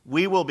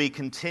We will be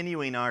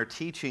continuing our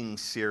teaching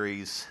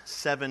series,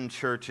 7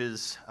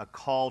 Churches, A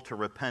Call to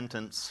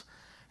Repentance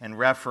and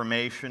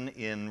Reformation,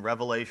 in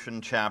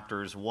Revelation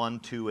chapters 1,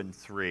 2, and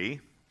 3.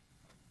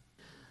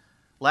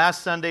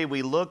 Last Sunday,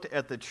 we looked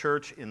at the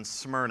church in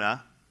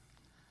Smyrna.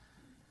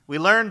 We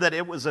learned that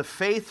it was a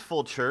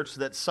faithful church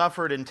that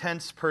suffered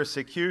intense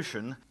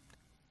persecution.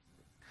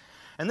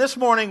 And this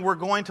morning, we're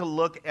going to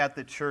look at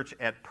the church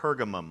at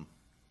Pergamum.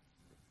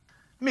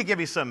 Let me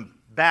give you some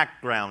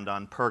background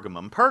on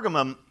Pergamum.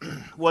 Pergamum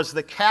was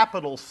the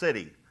capital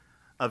city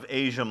of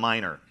Asia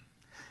Minor,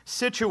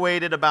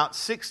 situated about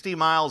 60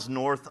 miles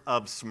north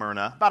of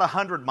Smyrna, about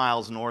 100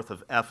 miles north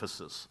of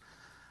Ephesus.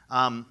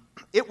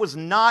 It was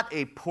not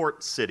a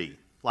port city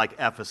like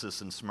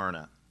Ephesus and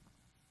Smyrna.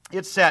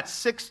 It sat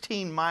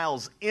 16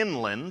 miles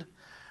inland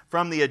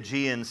from the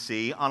Aegean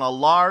Sea on a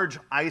large,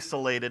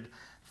 isolated,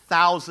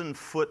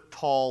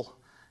 1,000-foot-tall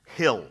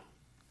hill.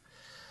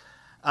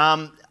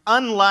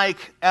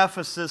 Unlike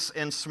Ephesus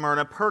and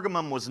Smyrna,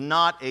 Pergamum was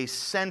not a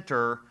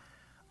center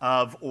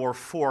of or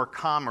for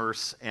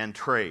commerce and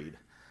trade.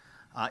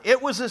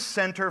 It was a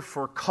center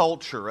for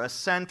culture, a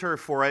center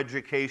for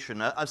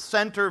education, a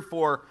center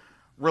for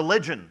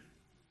religion.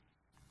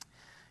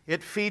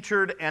 It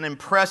featured an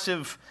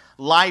impressive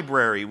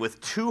library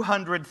with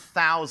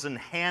 200,000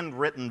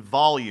 handwritten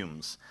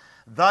volumes,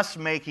 thus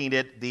making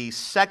it the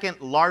second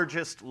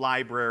largest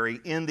library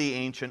in the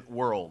ancient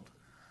world.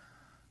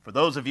 For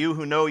those of you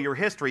who know your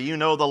history, you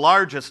know the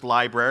largest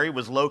library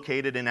was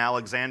located in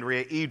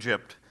Alexandria,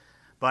 Egypt,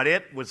 but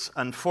it was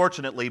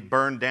unfortunately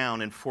burned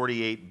down in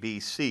 48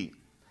 BC.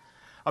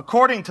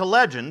 According to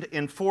legend,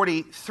 in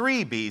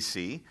 43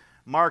 BC,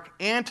 Mark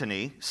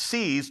Antony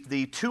seized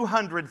the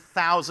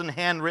 200,000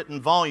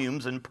 handwritten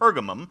volumes in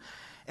Pergamum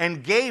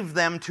and gave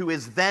them to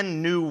his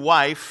then new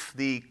wife,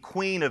 the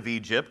Queen of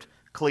Egypt,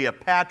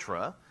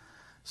 Cleopatra,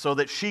 so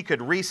that she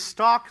could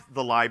restock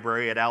the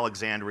library at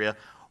Alexandria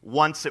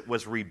once it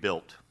was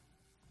rebuilt.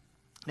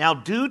 Now,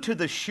 due to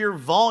the sheer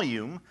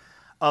volume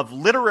of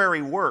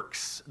literary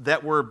works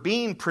that were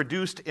being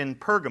produced in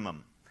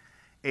Pergamum,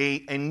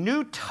 a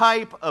new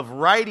type of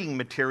writing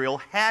material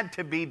had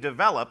to be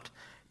developed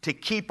to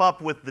keep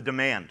up with the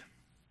demand.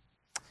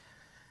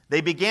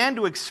 They began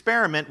to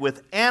experiment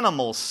with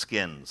animal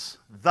skins,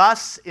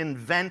 thus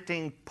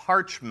inventing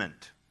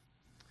parchment.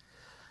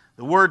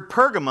 The word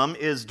Pergamum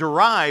is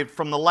derived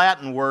from the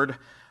Latin word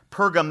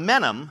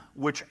pergamenum,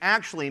 which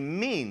actually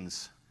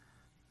means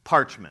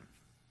parchment.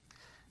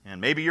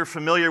 And maybe you're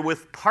familiar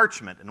with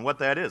parchment and what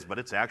that is, but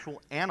it's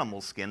actual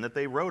animal skin that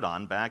they wrote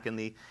on back in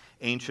the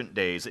ancient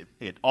days.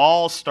 It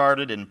all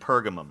started in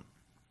Pergamum.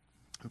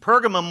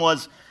 Pergamum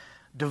was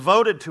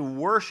devoted to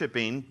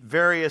worshiping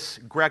various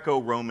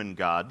Greco-Roman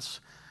gods,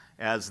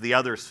 as the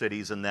other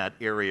cities in that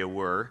area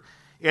were.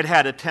 It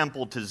had a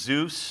temple to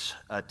Zeus,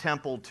 a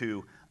temple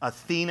to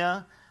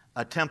Athena,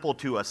 a temple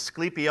to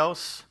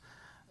Asclepios,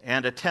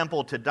 and a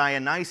temple to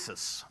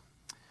Dionysus.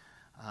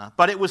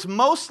 But it was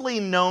mostly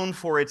known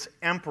for its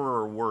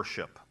emperor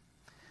worship.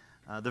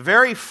 The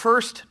very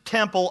first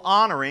temple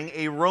honoring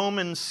a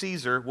Roman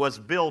Caesar was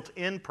built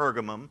in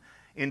Pergamum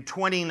in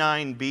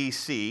 29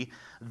 BC,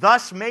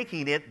 thus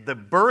making it the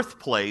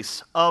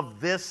birthplace of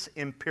this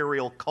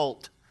imperial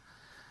cult.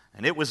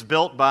 And it was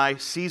built by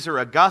Caesar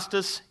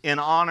Augustus in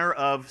honor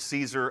of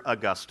Caesar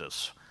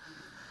Augustus.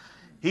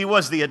 He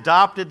was the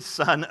adopted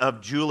son of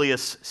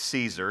Julius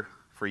Caesar,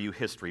 for you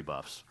history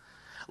buffs.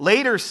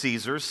 Later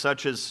Caesars,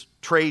 such as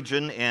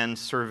Trajan and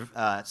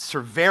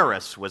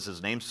Severus was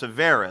his name,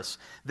 Severus,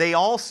 they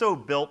also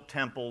built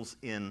temples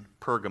in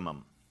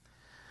Pergamum.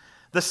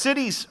 The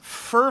city's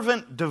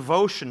fervent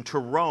devotion to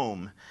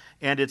Rome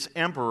and its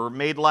emperor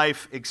made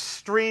life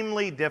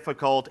extremely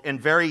difficult and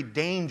very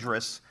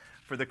dangerous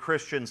for the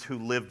Christians who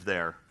lived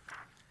there.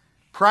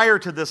 Prior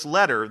to this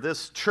letter,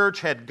 this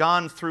church had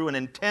gone through an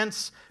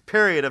intense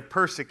period of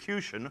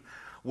persecution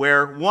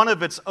where one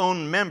of its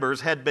own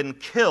members had been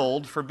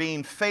killed for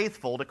being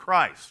faithful to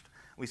Christ.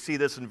 We see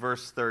this in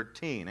verse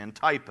 13,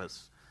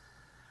 Antipas.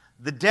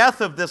 The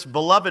death of this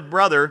beloved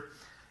brother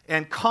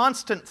and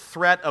constant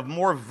threat of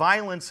more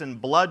violence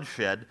and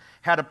bloodshed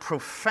had a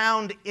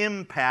profound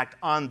impact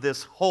on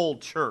this whole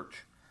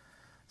church.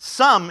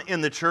 Some in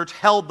the church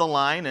held the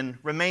line and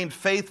remained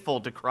faithful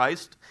to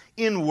Christ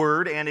in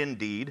word and in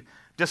deed,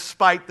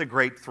 despite the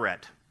great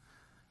threat.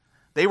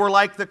 They were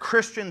like the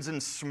Christians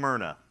in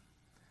Smyrna.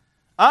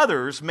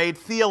 Others made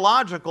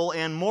theological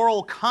and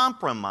moral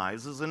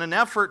compromises in an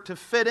effort to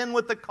fit in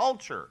with the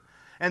culture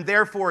and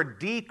therefore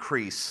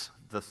decrease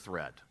the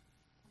threat.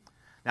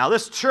 Now,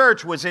 this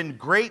church was in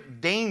great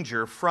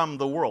danger from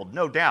the world,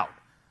 no doubt,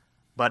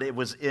 but it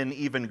was in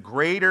even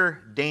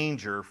greater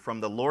danger from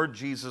the Lord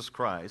Jesus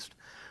Christ,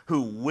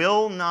 who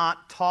will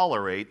not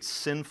tolerate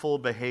sinful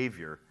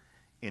behavior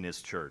in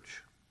his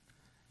church.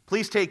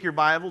 Please take your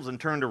Bibles and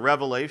turn to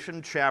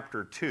Revelation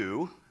chapter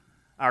 2.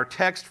 Our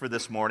text for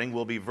this morning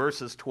will be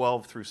verses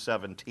 12 through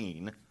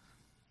 17.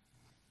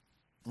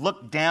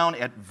 Look down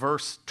at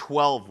verse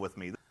 12 with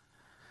me.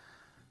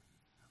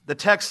 The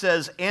text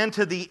says, "And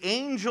to the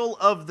angel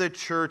of the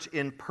church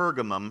in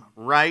Pergamum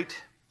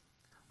write,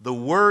 the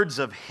words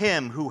of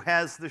him who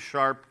has the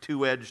sharp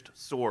two-edged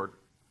sword.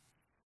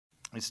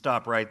 We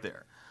stop right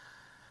there.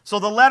 So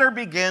the letter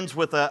begins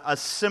with a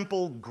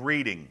simple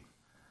greeting.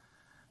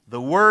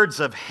 The words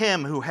of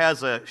him who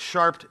has a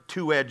sharp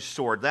two-edged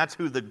sword. That's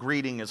who the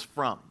greeting is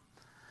from.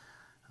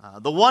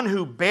 The one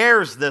who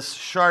bears this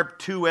sharp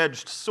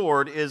two-edged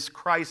sword is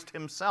Christ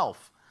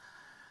himself.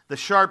 The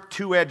sharp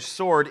two-edged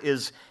sword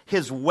is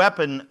his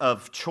weapon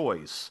of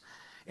choice,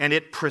 and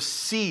it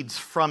proceeds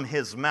from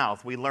his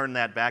mouth. We learned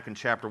that back in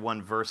chapter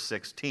 1, verse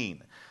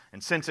 16.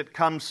 And since it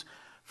comes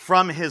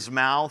from his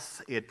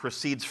mouth, it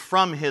proceeds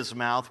from his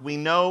mouth, we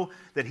know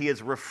that he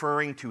is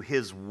referring to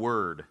his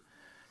word.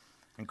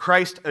 And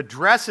Christ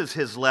addresses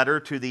his letter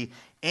to the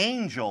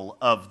angel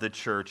of the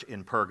church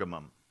in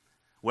Pergamum.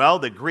 Well,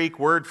 the Greek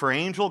word for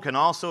angel can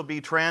also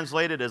be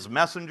translated as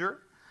messenger,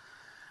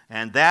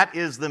 and that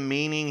is the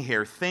meaning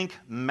here. Think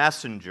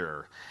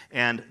messenger.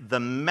 And the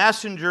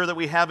messenger that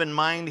we have in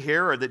mind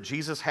here, or that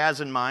Jesus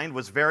has in mind,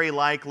 was very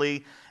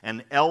likely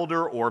an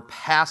elder or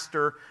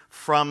pastor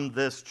from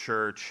this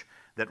church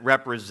that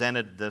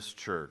represented this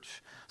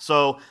church.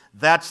 So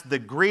that's the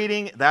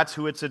greeting, that's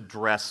who it's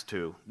addressed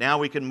to. Now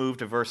we can move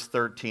to verse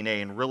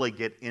 13a and really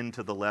get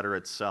into the letter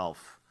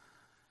itself.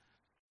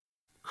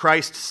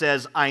 Christ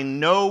says, I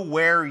know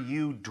where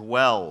you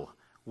dwell,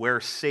 where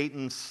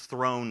Satan's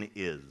throne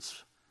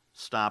is.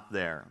 Stop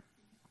there.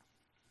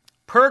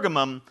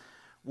 Pergamum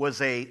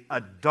was a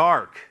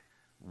dark,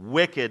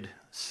 wicked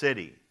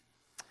city.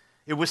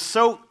 It was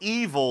so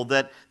evil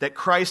that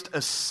Christ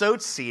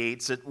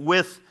associates it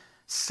with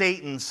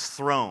Satan's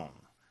throne.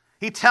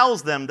 He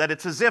tells them that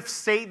it's as if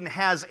Satan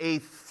has a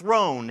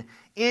throne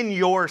in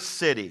your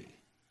city.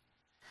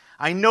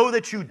 I know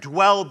that you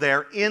dwell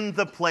there in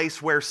the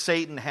place where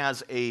Satan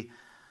has a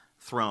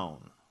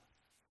throne.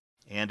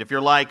 And if you're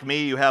like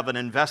me, you have an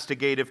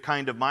investigative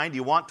kind of mind.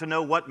 You want to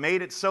know what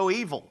made it so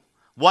evil.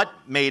 What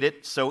made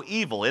it so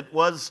evil? It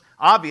was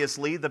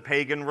obviously the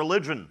pagan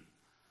religion.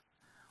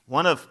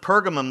 One of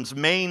Pergamum's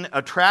main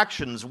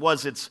attractions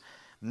was its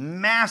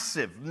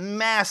massive,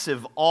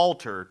 massive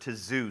altar to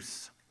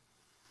Zeus.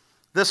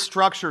 This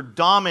structure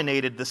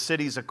dominated the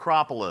city's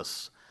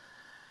acropolis.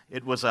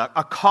 It was a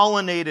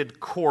colonnaded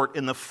court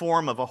in the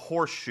form of a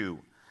horseshoe.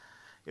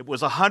 It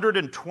was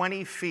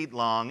 120 feet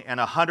long and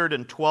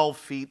 112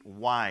 feet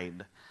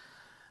wide.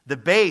 The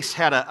base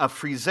had a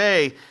frieze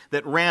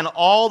that ran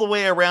all the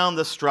way around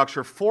the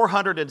structure,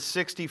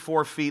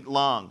 464 feet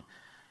long.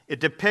 It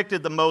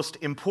depicted the most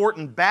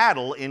important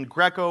battle in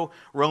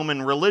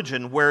Greco-Roman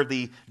religion, where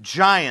the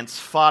giants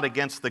fought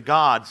against the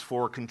gods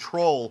for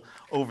control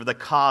over the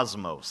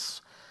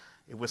cosmos.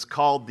 It was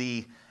called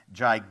the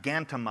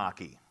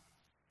Gigantomachy.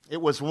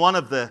 It was one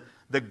of the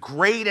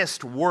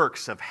greatest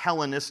works of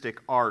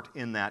Hellenistic art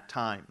in that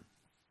time.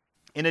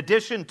 In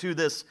addition to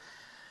this,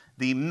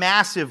 the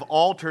massive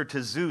altar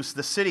to Zeus,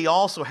 the city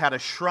also had a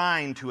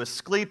shrine to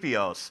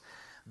Asclepios,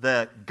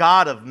 the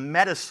god of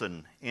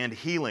medicine and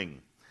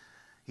healing.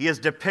 He is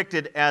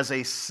depicted as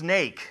a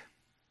snake.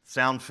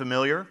 Sound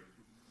familiar?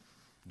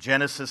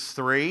 Genesis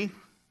 3,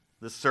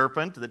 the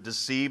serpent that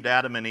deceived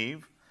Adam and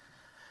Eve.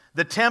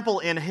 The temple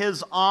in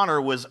his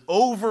honor was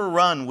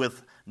overrun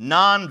with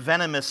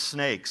non-venomous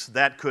snakes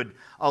that could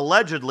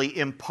allegedly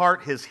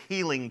impart his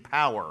healing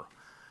power.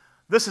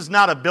 This is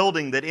not a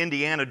building that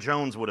Indiana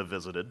Jones would have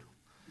visited.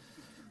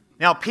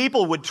 Now,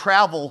 people would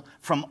travel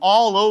from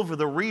all over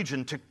the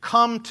region to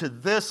come to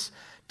this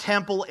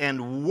temple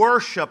and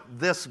worship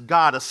this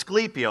god,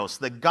 Asclepios,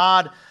 the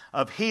god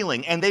of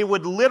healing. And they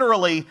would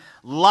literally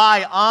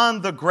lie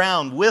on the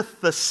ground with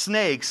the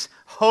snakes,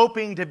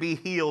 hoping to be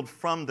healed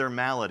from their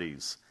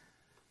maladies.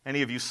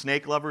 Any of you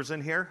snake lovers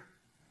in here?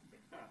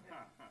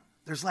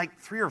 There's like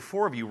 3 or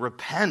 4 of you.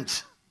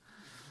 Repent.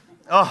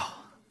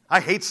 Oh, I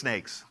hate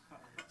snakes.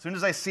 As soon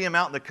as I see them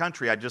out in the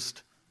country, I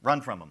just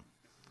run from them.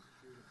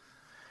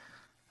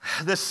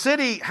 The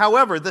city,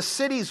 however, the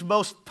city's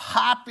most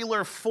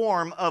popular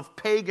form of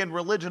pagan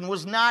religion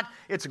was not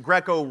its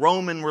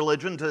Greco-Roman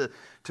religion to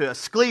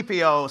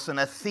Asclepios and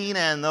Athena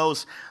and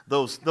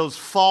those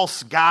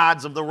false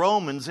gods of the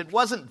Romans. It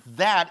wasn't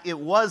that. It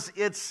was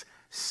its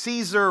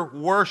Caesar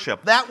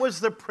worship. That was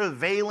the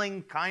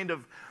prevailing kind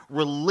of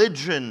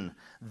religion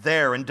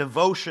there and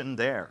devotion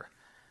there.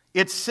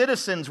 Its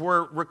citizens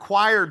were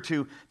required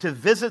to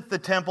visit the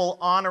temple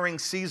honoring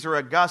Caesar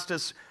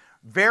Augustus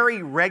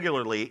very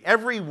regularly,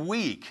 every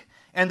week,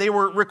 and they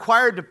were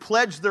required to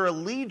pledge their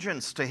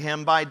allegiance to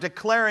him by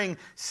declaring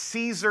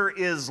Caesar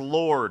is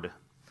Lord.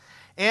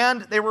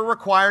 And they were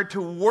required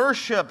to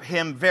worship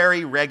him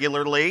very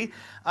regularly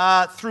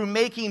through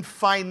making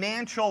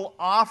financial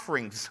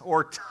offerings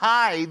or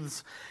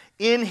tithes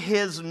in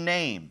his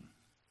name.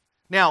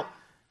 Now,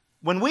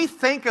 when we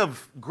think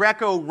of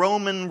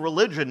Greco-Roman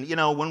religion,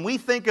 when we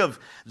think of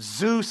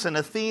Zeus and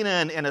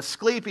Athena and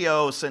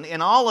Asclepios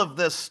and all of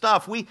this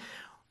stuff, we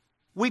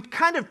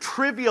kind of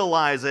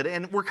trivialize it,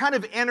 and we're kind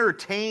of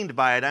entertained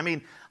by it. I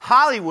mean,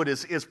 Hollywood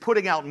is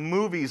putting out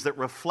movies that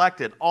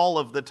reflect it all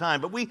of the time,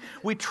 but we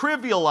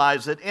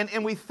trivialize it,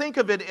 and we think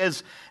of it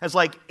as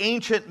like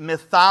ancient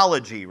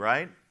mythology,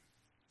 right?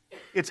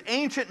 it's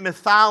ancient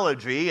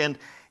mythology, and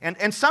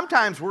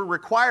sometimes we're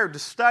required to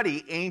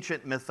study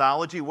ancient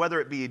mythology, whether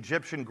it be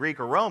Egyptian, Greek,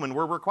 or Roman.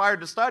 We're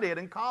required to study it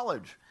in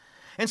college.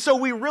 And so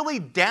we really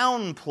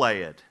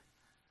downplay it.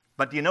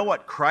 But do you know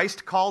what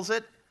Christ calls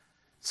it?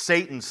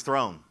 Satan's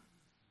throne.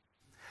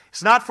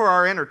 It's not for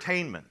our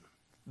entertainment.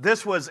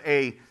 This was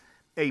a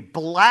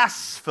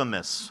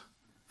blasphemous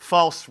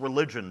false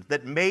religion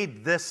that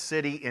made this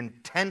city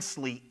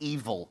intensely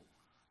evil.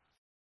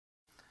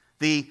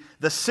 The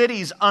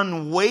city's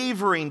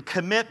unwavering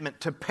commitment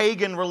to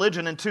pagan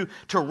religion and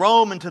to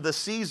Rome and to the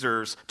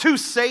Caesars, to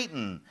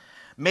Satan,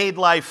 made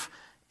life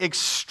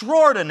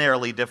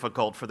extraordinarily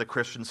difficult for the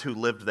Christians who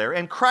lived there.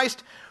 And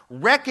Christ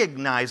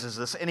recognizes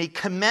this, and he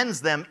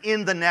commends them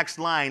in the next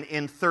line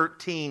in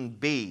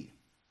 13b.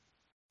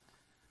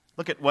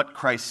 Look at what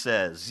Christ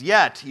says.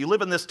 Yet, you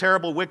live in this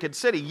terrible, wicked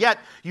city, yet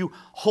you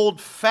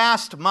hold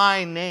fast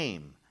my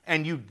name,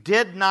 and you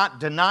did not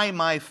deny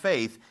my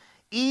faith,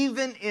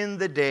 even in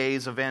the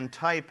days of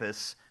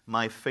Antipas,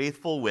 my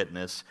faithful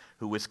witness,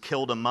 who was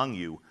killed among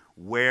you,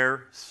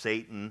 where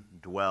Satan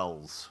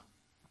dwells.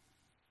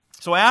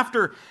 So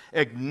after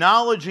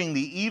acknowledging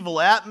the evil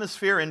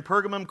atmosphere in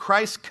Pergamum,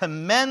 Christ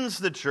commends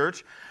the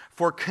church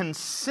for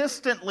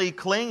consistently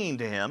clinging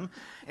to him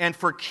and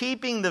for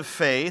keeping the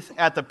faith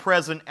at the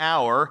present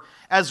hour,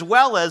 as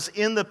well as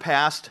in the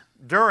past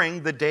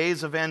during the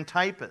days of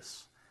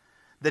Antipas.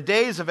 The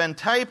days of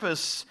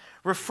Antipas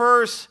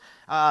refers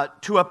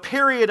to a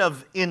period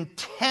of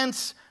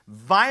intense,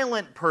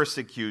 violent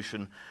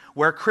persecution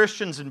where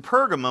Christians in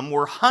Pergamum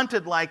were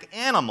hunted like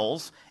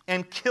animals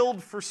and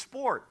killed for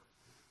sport.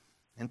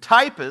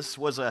 Antipas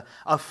was a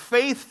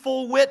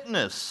faithful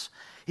witness.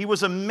 He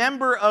was a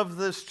member of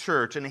this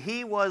church, and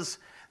he was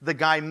the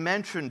guy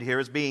mentioned here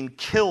as being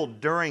killed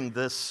during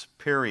this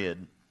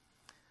period.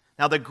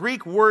 Now, the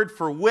Greek word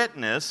for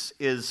witness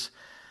is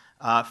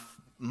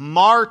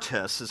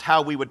martus, is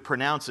how we would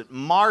pronounce it,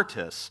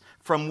 martus,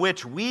 from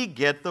which we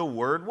get the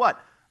word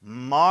what?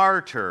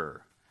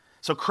 Martyr.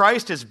 So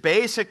Christ is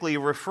basically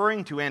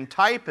referring to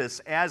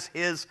Antipas as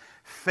his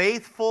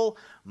faithful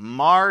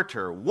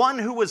martyr, one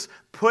who was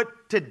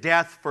put to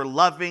death for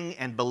loving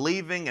and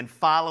believing and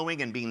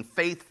following and being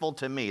faithful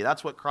to me.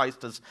 That's what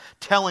Christ is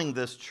telling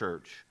this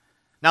church.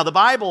 Now, the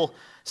Bible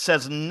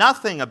says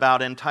nothing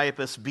about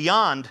Antipas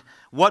beyond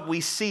what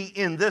we see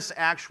in this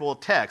actual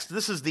text.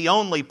 This is the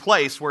only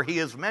place where he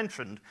is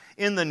mentioned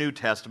in the New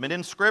Testament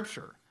in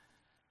Scripture.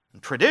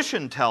 And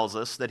tradition tells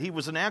us that he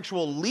was an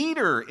actual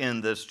leader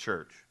in this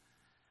church,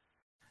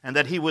 and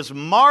that he was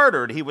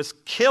martyred, he was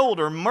killed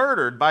or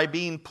murdered by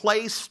being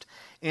placed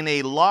in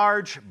a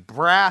large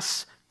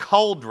brass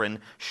cauldron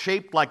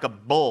shaped like a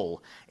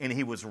bull, and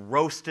he was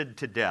roasted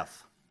to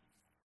death.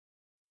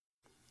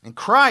 And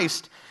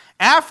Christ,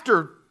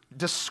 after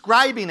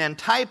describing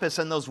Antipas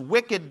and those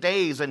wicked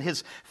days and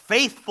his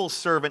faithful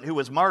servant who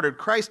was martyred,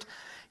 Christ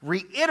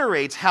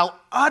reiterates how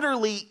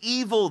utterly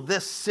evil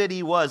this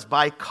city was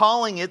by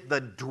calling it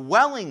the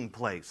dwelling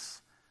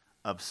place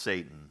of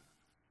Satan.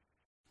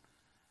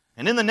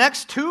 And in the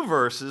next two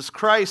verses,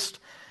 Christ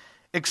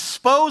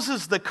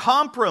exposes the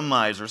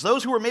compromisers,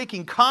 those who are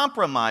making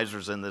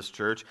compromisers in this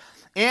church,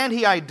 and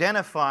he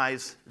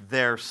identifies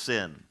their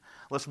sin.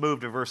 Let's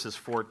move to verses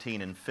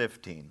 14 and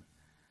 15.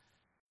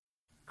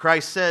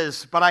 Christ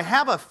says, "But I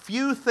have a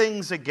few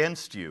things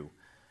against you.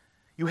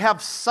 You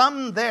have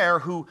some there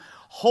who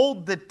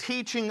hold the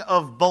teaching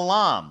of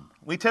Balaam."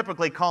 We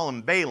typically call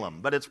him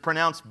Balaam, but it's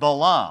pronounced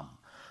Balaam,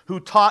 who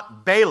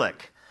taught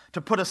Balak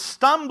to put a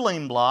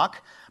stumbling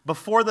block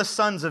before the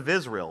sons of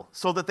Israel,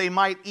 so that they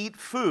might eat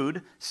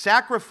food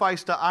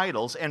sacrificed to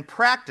idols and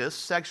practice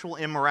sexual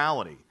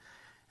immorality.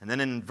 And then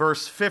in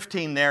verse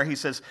 15 there, he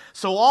says,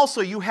 "So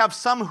also you have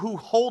some who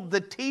hold the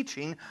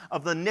teaching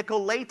of the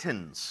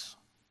Nicolaitans."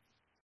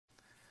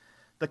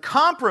 The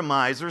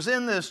compromisers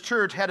in this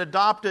church had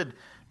adopted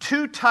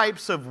two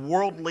types of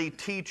worldly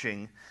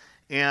teaching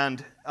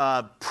and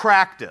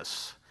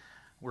practice.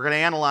 We're going to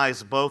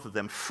analyze both of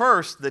them.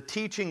 First, the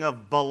teaching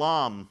of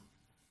Balaam.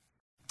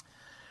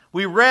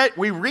 We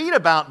read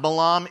about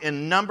Balaam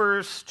in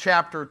Numbers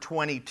chapter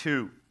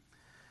 22.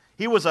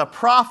 He was a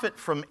prophet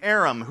from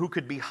Aram who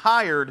could be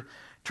hired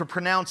to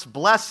pronounce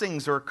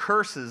blessings or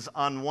curses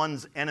on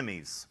one's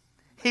enemies.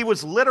 He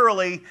was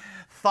literally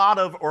thought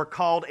of or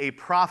called a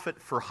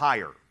prophet for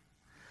hire.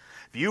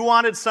 If you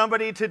wanted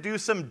somebody to do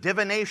some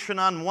divination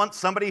on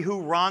somebody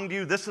who wronged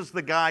you, this is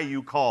the guy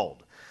you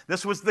called.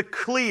 This was the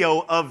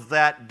Cleo of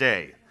that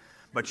day.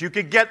 But you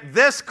could get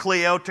this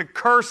Cleo to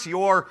curse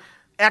your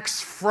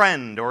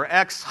ex-friend or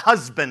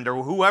ex-husband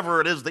or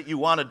whoever it is that you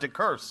wanted to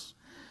curse.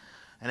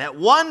 And at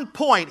one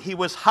point, he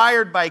was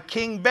hired by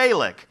King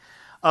Balak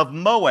of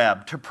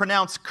Moab to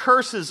pronounce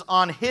curses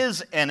on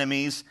his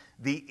enemies,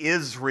 the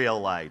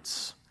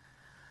Israelites.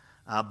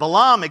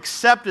 Balaam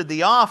accepted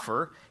the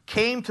offer,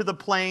 came to the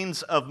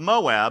plains of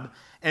Moab,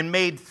 and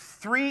made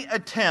 3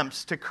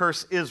 attempts to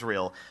curse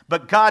Israel.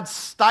 But God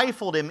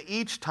stifled him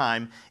each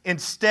time,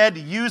 instead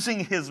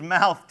using his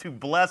mouth to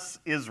bless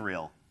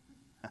Israel.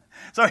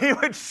 So he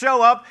would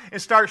show up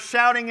and start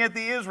shouting at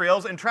the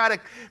Israels and try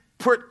to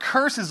put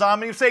curses on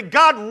them and say,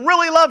 God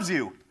really loves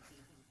you.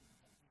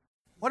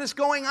 What is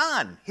going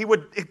on?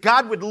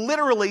 God would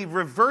literally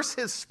reverse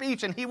his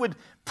speech, and he would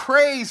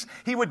praise,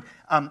 he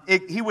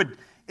would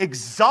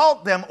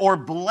exalt them or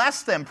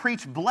bless them,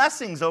 preach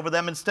blessings over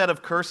them instead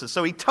of curses.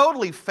 So he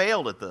totally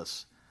failed at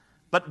this.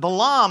 But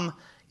Balaam,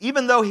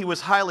 even though he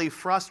was highly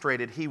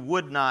frustrated, he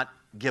would not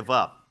give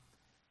up.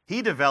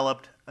 He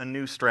developed a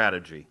new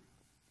strategy.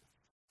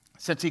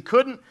 Since he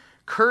couldn't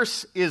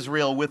curse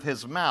Israel with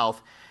his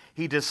mouth,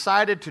 he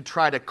decided to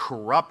try to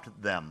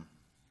corrupt them.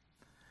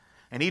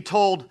 And he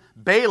told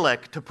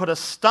Balak to put a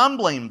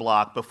stumbling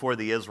block before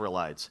the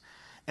Israelites.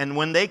 And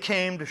when they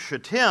came to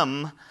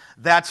Shittim,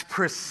 that's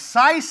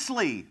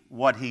precisely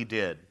what he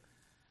did.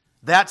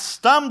 That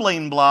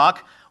stumbling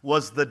block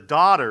was the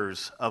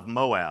daughters of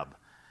Moab.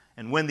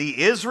 And when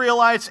the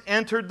Israelites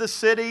entered the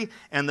city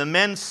and the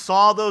men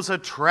saw those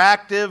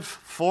attractive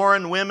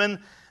foreign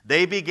women,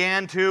 they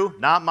began to,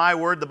 not my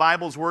word, the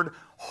Bible's word,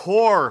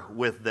 whore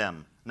with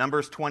them.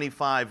 Numbers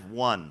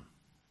 25:1.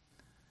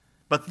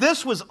 But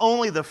this was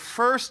only the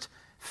first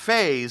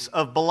phase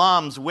of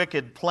Balaam's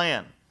wicked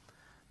plan.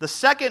 The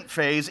second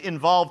phase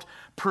involved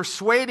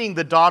persuading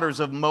the daughters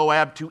of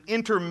Moab to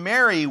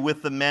intermarry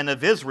with the men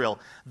of Israel,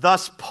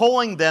 thus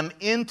pulling them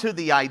into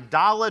the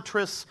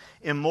idolatrous,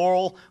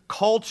 immoral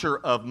culture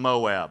of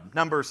Moab.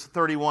 Numbers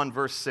 31,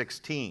 verse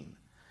 16.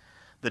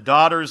 The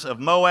daughters of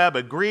Moab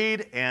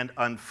agreed, and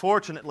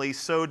unfortunately,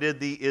 so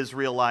did the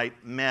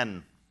Israelite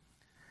men.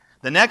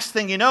 The next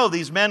thing you know,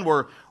 these men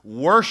were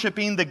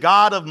worshiping the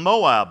god of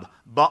Moab,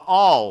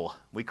 Baal.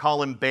 We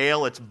call him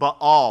Baal, it's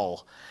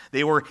Baal.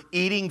 They were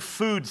eating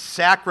food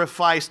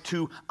sacrificed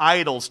to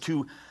idols,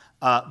 to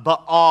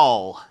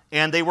Baal.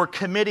 And they were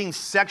committing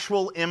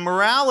sexual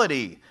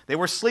immorality. They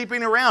were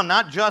sleeping around,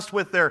 not just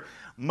with their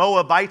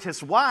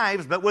Moabitess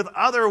wives, but with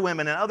other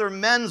women and other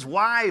men's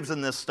wives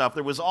and this stuff.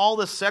 There was all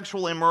this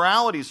sexual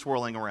immorality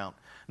swirling around.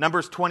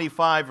 Numbers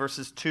 25,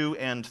 verses 2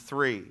 and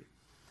 3.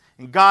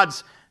 And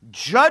God's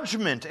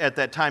judgment at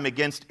that time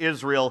against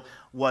Israel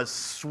was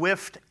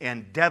swift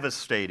and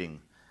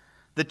devastating.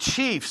 The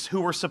chiefs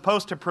who were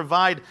supposed to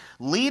provide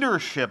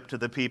leadership to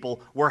the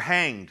people were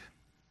hanged.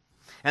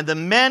 And the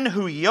men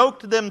who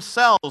yoked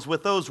themselves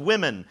with those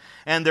women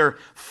and their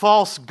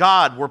false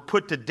god were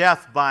put to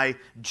death by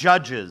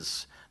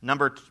judges.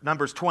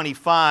 Numbers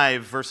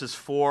 25, verses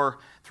 4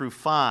 through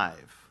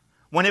 5.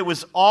 When it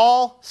was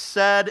all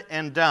said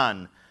and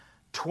done,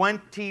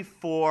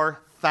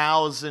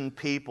 24,000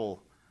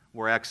 people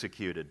were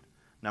executed.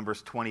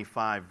 Numbers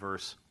 25,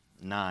 verse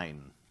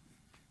 9.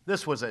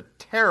 This was a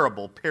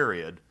terrible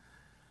period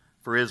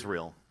for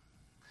Israel.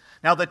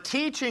 Now, the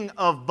teaching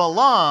of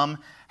Balaam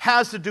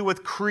has to do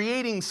with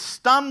creating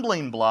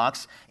stumbling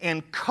blocks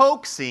and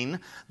coaxing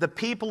the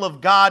people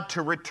of God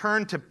to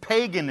return to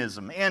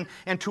paganism and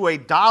to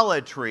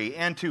idolatry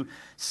and to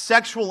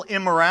sexual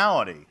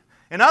immorality.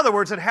 In other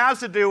words, it has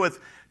to do with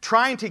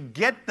trying to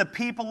get the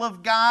people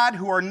of God,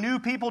 who are new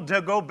people,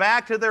 to go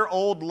back to their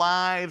old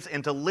lives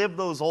and to live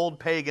those old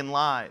pagan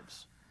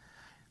lives.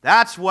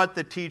 That's what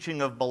the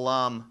teaching of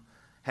Balaam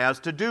has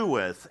to do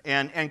with.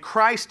 And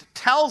Christ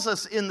tells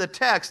us in the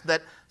text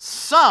that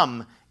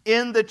some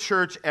in the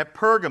church at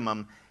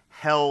Pergamum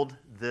held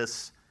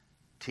this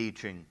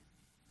teaching.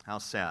 How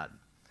sad.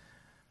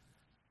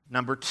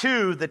 Number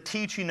 2, the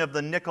teaching of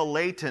the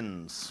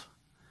Nicolaitans.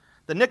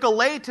 The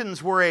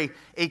Nicolaitans were a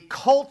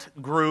cult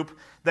group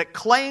that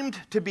claimed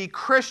to be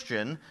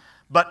Christian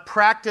but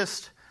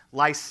practiced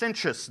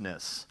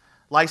licentiousness.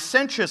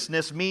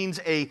 Licentiousness means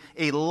a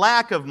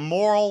lack of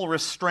moral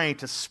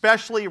restraint,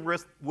 especially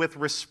with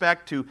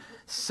respect to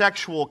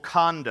sexual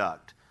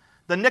conduct.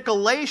 The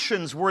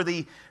Nicolaitans were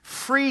the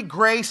free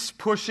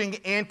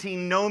grace-pushing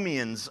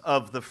antinomians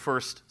of the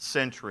first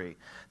century.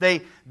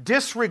 They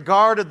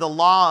disregarded the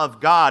law of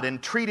God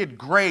and treated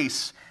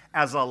grace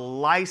as a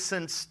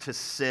license to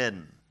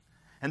sin.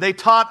 And they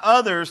taught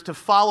others to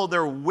follow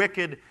their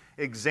wicked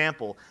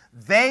example.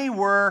 They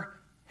were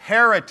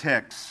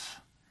heretics.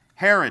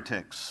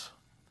 Heretics.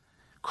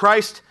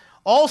 Christ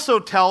also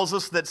tells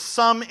us that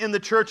some in the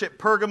church at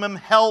Pergamum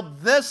held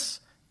this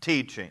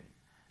teaching.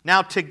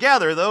 Now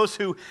together, those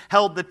who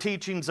held the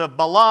teachings of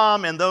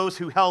Balaam and those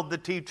who held the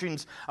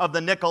teachings of the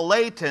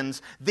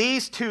Nicolaitans,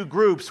 these two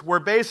groups were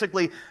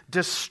basically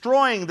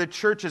destroying the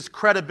church's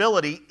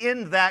credibility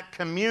in that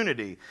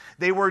community.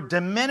 They were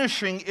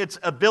diminishing its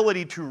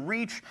ability to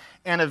reach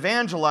and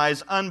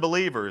evangelize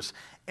unbelievers.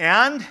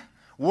 And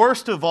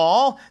worst of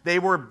all, they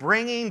were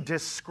bringing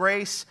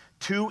disgrace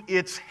to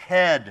its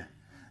head,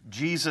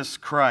 Jesus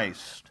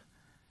Christ.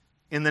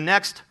 In the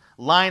next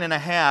line and a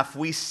half,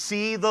 we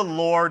see the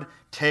Lord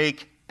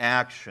take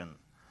action.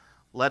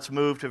 Let's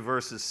move to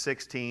verses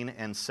 16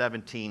 and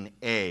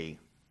 17a.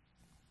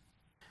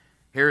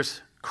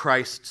 Here's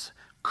Christ's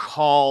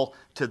call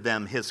to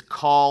them, his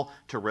call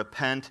to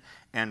repent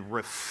and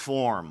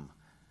reform.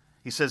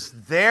 He says,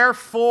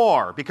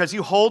 therefore, because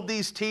you hold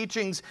these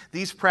teachings,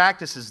 these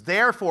practices,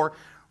 therefore,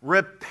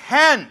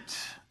 repent.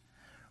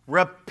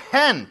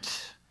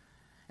 Repent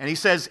And he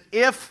says,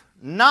 if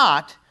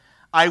not,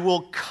 I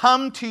will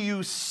come to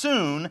you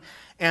soon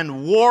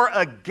and war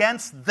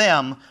against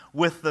them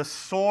with the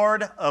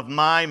sword of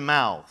my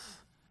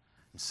mouth.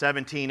 In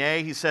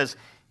 17a, he says,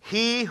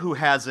 he who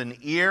has an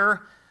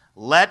ear,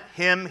 let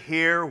him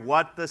hear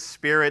what the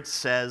Spirit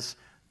says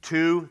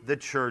to the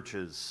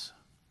churches.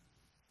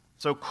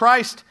 So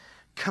Christ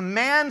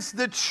commands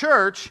the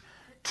church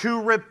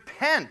to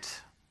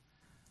repent.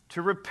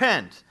 To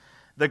repent.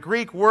 The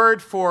Greek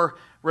word for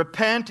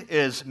repent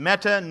is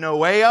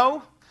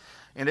metanoeo,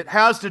 and it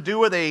has to do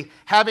with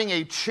having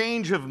a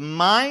change of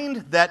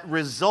mind that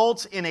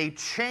results in a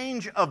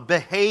change of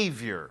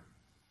behavior.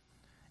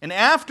 And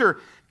after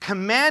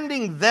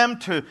commanding them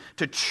to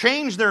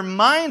change their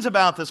minds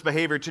about this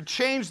behavior, to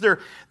change their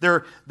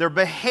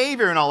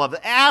behavior and all of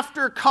it,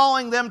 after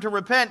calling them to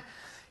repent,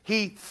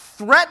 he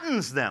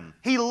threatens them.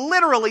 He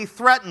literally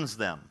threatens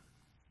them.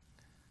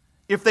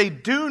 If they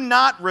do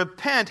not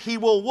repent, he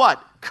will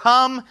what?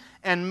 Come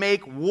and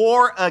make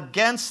war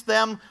against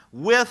them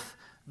with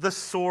the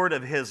sword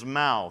of his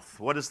mouth.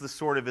 What is the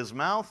sword of his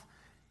mouth?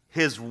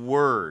 His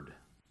word.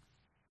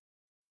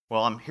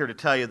 Well, I'm here to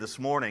tell you this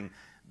morning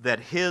that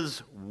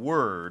his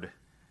word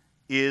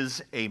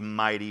is a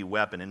mighty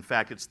weapon. In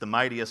fact, it's the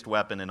mightiest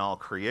weapon in all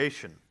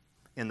creation,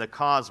 in the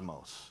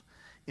cosmos,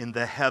 in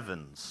the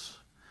heavens.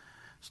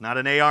 It's not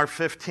an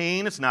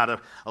AR-15, it's not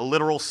a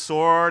literal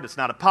sword, it's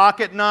not a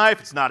pocket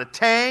knife, it's not a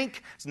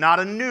tank, it's not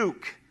a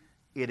nuke.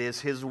 It is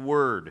his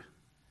word.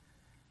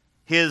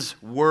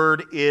 His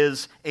word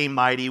is a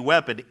mighty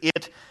weapon.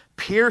 It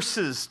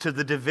pierces to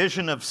the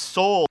division of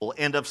soul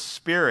and of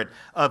spirit,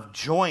 of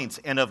joints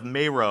and of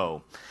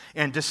marrow,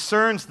 and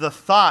discerns the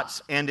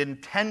thoughts and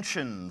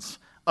intentions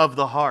of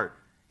the heart.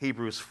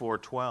 Hebrews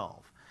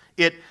 4:12.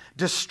 It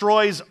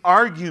destroys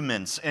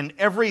arguments and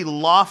every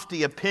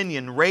lofty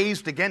opinion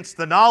raised against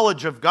the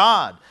knowledge of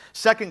God.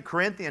 2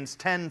 Corinthians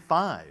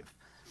 10:5.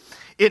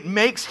 It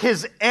makes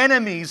his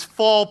enemies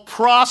fall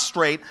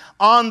prostrate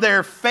on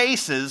their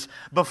faces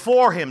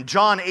before him.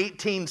 John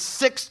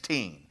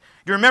 18:16.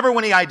 You remember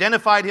when he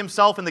identified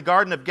himself in the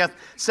Garden of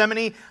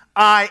Gethsemane?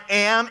 I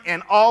am,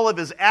 and all of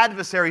his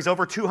adversaries,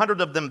 over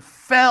 200 of them,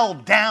 fell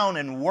down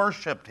and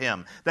worshiped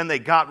him. Then they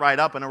got right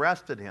up and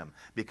arrested him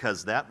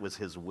because that was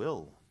his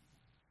will.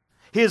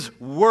 His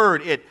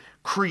word, it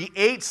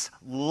creates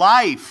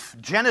life.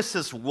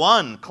 Genesis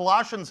 1,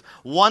 Colossians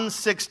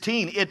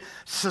 1:16. It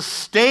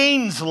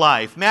sustains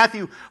life.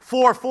 Matthew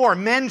 4:4.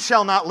 Men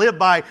shall not live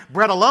by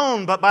bread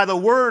alone, but by the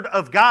word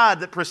of God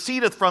that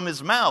proceedeth from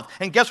his mouth.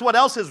 And guess what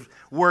else his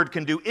word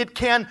can do? It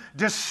can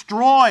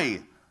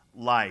destroy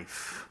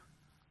life.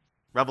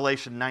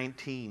 Revelation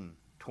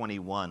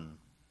 19:21.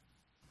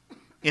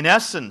 In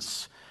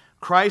essence,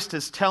 Christ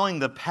is telling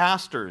the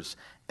pastors,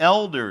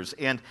 elders,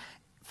 and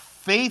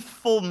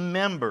faithful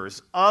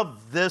members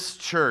of this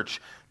church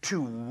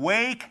to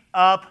wake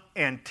up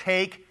and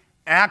take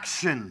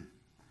action.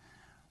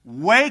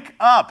 Wake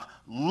up.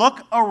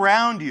 Look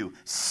around you.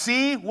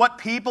 See what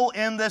people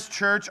in this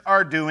church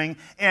are doing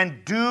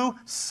and do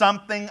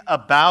something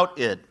about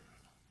it.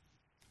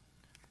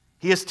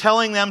 He is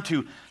telling them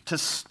to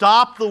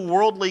stop the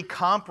worldly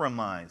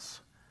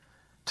compromise,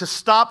 to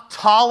stop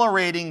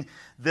tolerating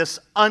this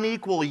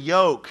unequal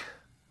yoke.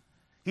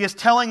 He is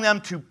telling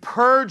them to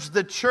purge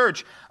the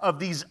church of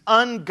these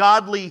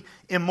ungodly,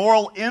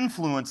 immoral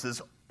influences,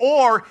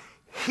 or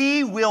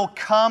he will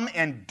come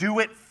and do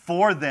it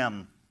for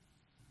them.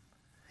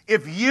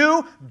 If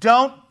you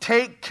don't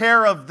take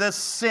care of this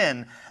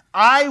sin,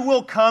 I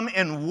will come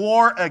and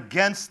war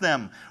against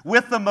them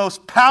with the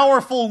most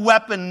powerful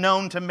weapon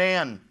known to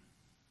man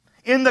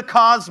in the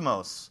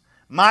cosmos.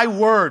 My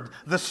word,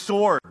 the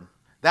sword.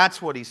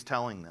 That's what he's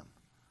telling them.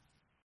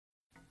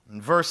 In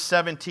verse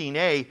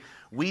 17a,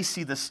 we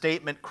see the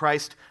statement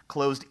Christ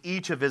closed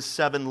each of his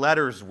 7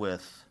 letters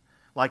with.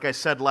 Like I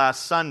said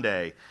last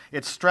Sunday,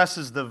 it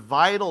stresses the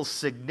vital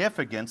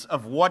significance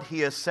of what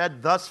he has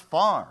said thus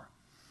far.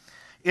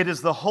 It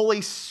is the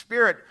Holy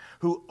Spirit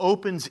who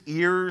opens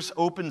ears,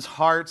 opens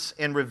hearts,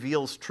 and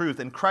reveals truth.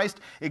 And Christ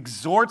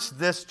exhorts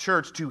this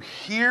church to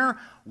hear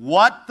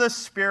what the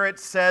Spirit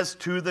says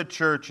to the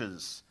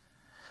churches,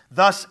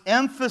 thus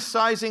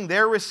emphasizing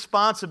their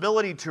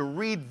responsibility to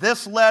read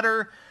this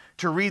letter,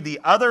 to read the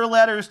other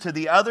letters to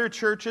the other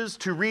churches,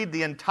 to read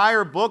the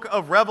entire book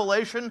of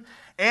Revelation,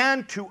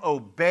 and to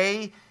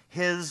obey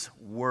his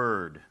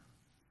word.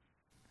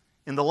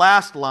 In the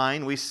last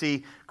line, we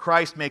see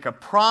Christ make a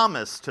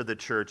promise to the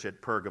church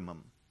at Pergamum.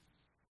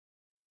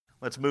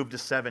 Let's move to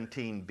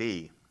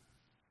 17b.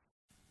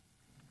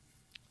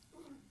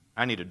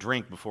 I need a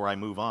drink before I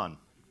move on.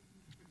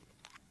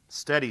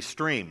 Steady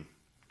stream,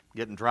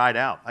 getting dried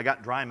out. I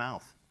got dry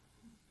mouth.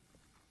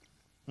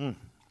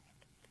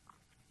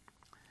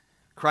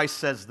 Christ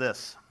says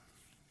this,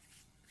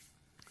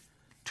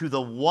 to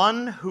the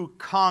one who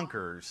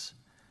conquers,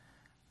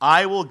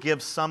 I will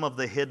give some of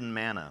the hidden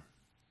manna,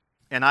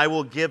 and I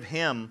will give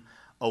him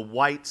a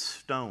white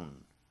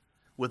stone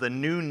with a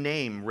new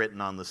name written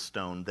on the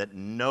stone that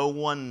no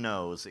one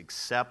knows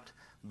except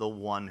the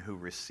one who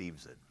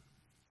receives it.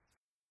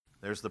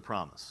 There's the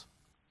promise.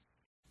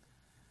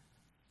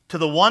 To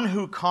the one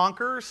who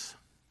conquers,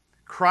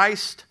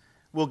 Christ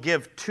will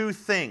give two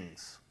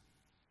things.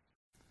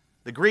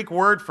 The Greek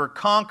word for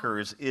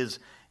conquers is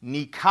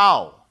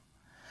nikao.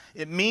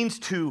 It means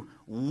to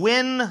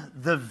win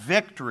the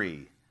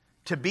victory,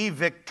 to be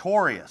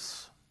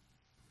victorious.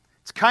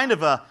 It's kind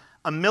of a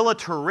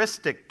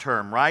militaristic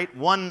term, right?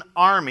 One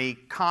army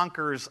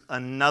conquers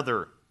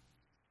another.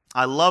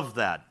 I love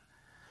that.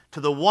 To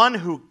the one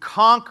who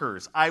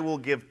conquers, I will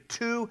give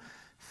two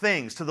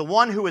things. To the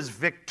one who is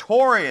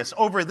victorious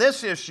over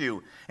this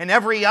issue and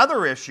every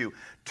other issue,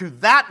 to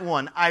that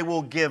one I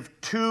will give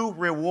two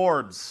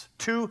rewards,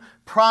 two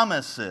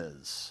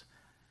promises.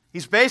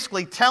 He's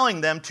basically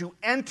telling them to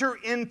enter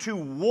into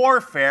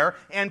warfare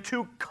and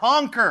to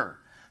conquer,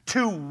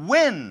 to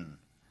win.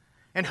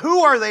 And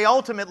who are they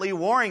ultimately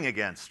warring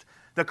against?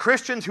 The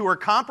Christians who are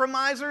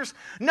compromisers?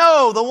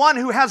 No, the one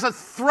who has a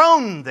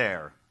throne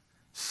there,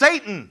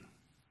 Satan.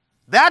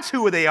 That's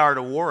who they are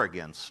to war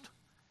against.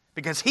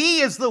 Because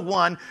he is the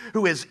one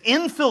who has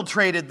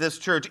infiltrated this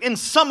church in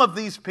some of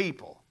these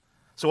people.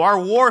 So our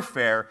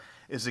warfare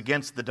is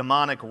against the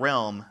demonic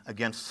realm,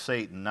 against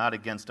Satan, not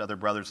against other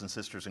brothers and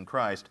sisters in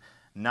Christ,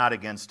 not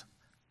against,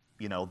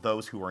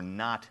 those who are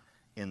not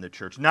in the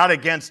church, not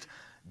against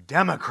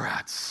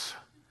Democrats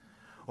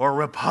or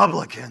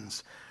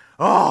Republicans.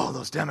 Oh,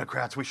 those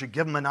Democrats, we should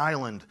give them an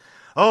island.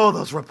 Oh,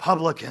 those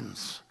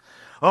Republicans.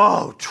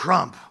 Oh,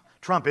 Trump.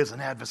 Trump is an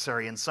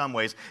adversary in some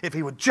ways if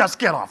he would just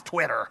get off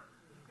Twitter.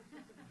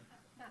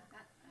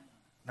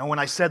 Now, when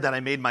I said that, I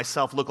made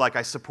myself look like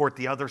I support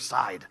the other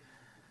side.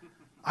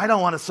 I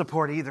don't want to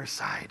support either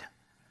side.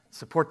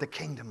 Support the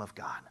kingdom of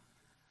God.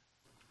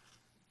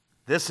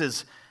 This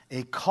is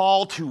a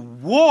call to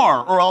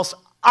war, or else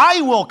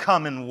I will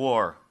come in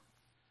war.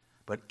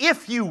 But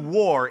if you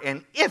war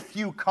and if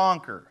you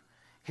conquer,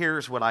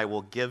 here's what I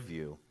will give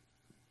you.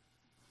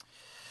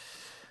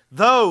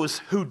 Those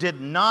who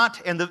did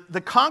not, and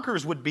the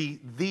conquerors would be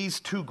these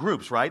two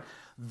groups, right?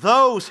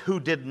 Those who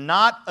did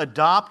not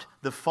adopt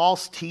the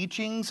false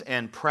teachings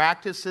and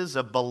practices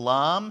of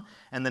Balaam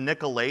and the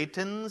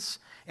Nicolaitans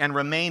and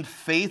remained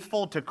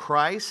faithful to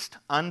Christ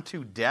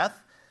unto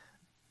death,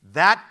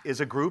 that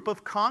is a group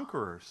of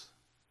conquerors.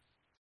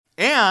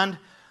 And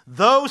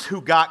those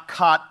who got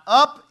caught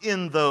up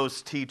in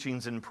those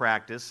teachings and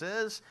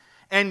practices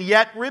and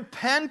yet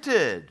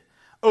repented,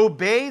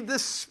 obeyed the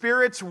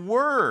Spirit's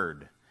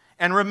word,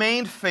 and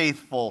remained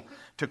faithful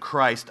to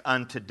Christ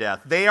unto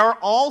death. They are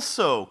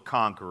also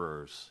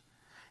conquerors.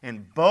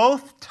 And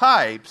both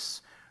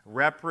types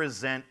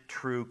represent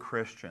true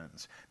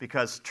Christians,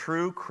 because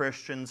true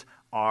Christians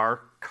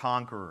are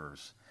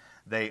conquerors.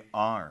 They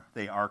are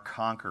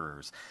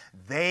conquerors.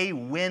 They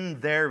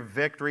win their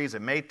victories.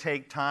 It may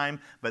take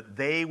time, but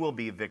they will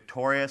be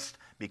victorious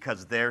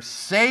because their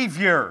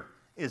Savior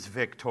is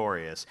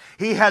victorious.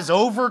 He has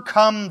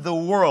overcome the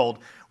world,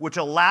 which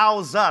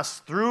allows us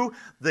through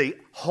the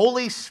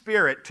Holy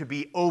Spirit to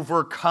be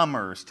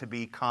overcomers, to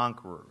be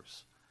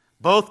conquerors.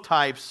 Both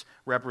types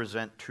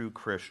represent true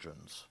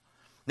Christians.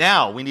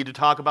 Now, we need to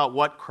talk about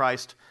what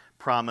Christ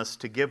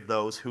promised to give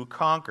those who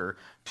conquer.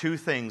 Two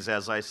things,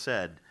 as I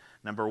said.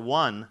 Number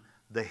one,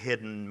 the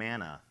hidden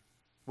manna.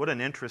 What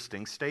an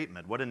interesting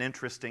statement. What an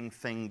interesting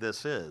thing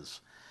this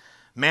is.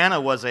 Manna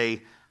was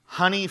a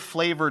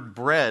honey-flavored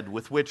bread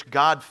with which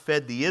God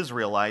fed the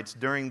Israelites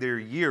during their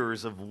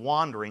years of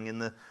wandering in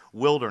the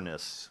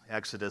wilderness,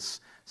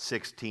 Exodus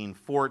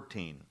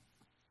 16:14.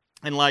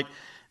 And like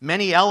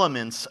many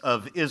elements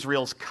of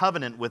Israel's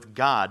covenant with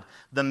God,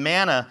 the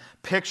manna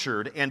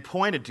pictured and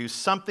pointed to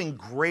something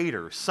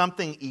greater,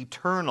 something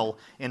eternal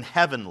and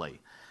heavenly.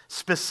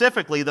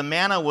 Specifically, the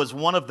manna was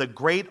one of the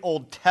great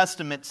Old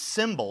Testament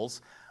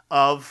symbols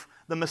of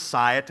the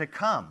Messiah to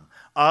come,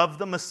 of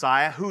the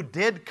Messiah who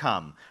did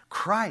come,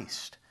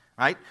 Christ,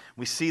 right?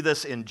 We see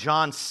this in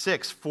John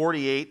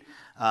 6:48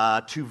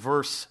 to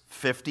verse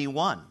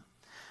 51.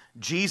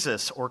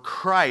 Jesus, or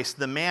Christ,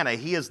 the manna,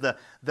 he is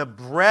the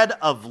bread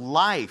of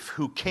life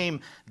who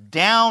came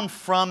down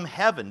from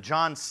heaven.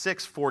 John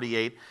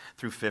 6:48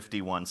 through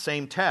 51,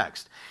 same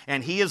text.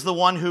 And he is the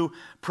one who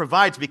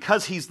provides,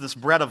 because he's this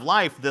bread of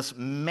life, this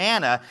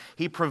manna,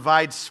 he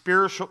provides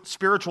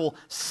spiritual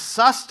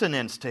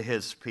sustenance to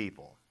his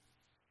people.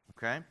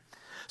 Okay?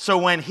 So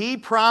when he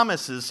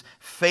promises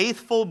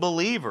faithful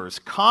believers,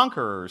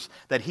 conquerors,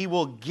 that he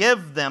will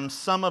give them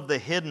some of the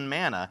hidden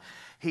manna,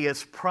 he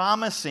is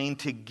promising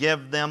to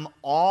give them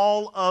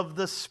all of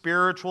the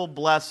spiritual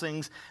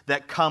blessings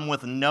that come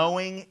with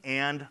knowing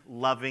and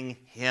loving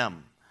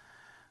him.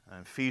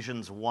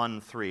 Ephesians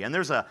 1:3. And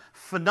there's a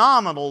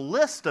phenomenal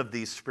list of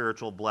these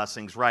spiritual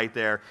blessings right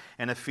there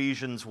in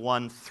Ephesians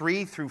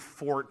 1:3 through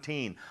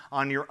 14.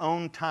 On your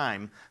own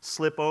time,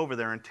 slip over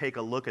there and take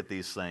a look at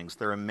these things.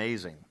 They're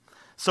amazing.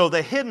 So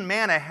the hidden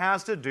manna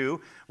has to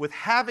do with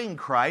having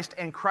Christ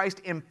and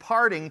Christ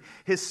imparting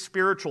his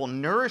spiritual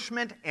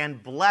nourishment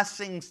and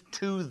blessings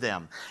to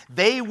them.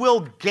 They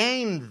will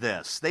gain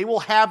this. They will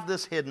have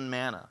this hidden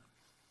manna.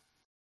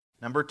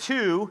 Number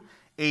two,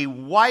 a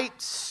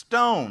white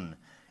stone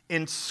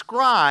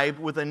inscribed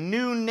with a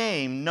new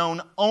name known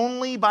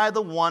only by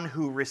the one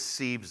who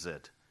receives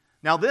it.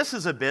 Now, this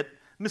is a bit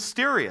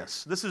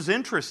mysterious. This is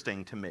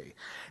interesting to me.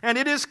 And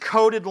it is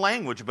coded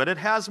language, but it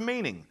has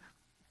meaning.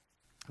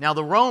 Now,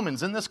 the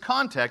Romans, in this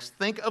context,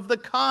 think of the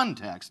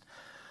context.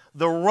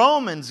 The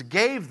Romans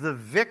gave the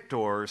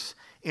victors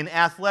in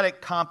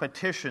athletic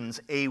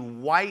competitions a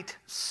white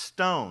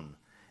stone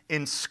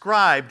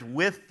inscribed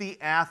with the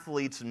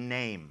athlete's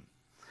name.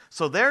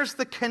 So there's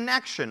the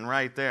connection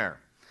right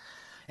there.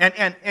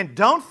 And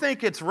don't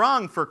think it's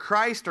wrong for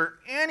Christ or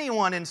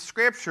anyone in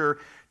Scripture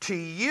to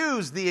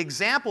use the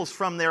examples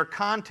from their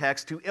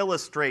context to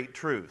illustrate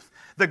truth.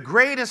 The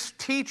greatest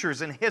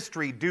teachers in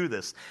history do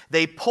this.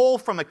 They pull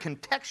from a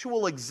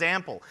contextual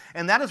example,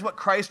 and that is what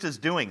Christ is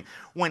doing.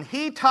 When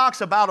he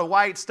talks about a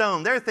white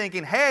stone, they're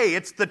thinking, hey,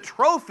 it's the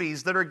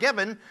trophies that are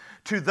given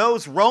to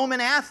those Roman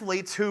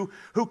athletes who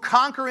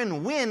conquer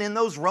and win in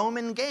those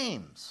Roman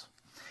games.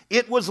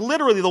 It was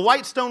literally, the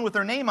white stone with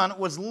their name on it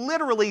was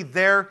literally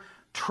their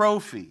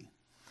trophy.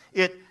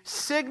 It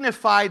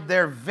signified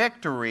their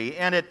victory,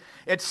 and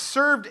it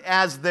served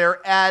as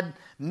their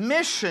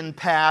admission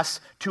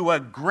pass to a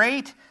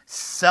great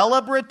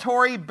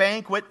celebratory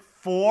banquet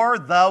for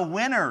the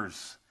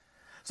winners.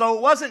 So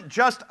it wasn't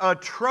just a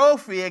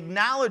trophy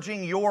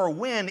acknowledging your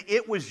win,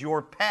 it was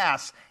your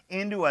pass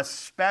into a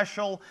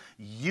special,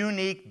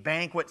 unique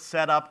banquet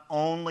set up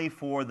only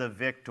for the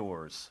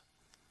victors.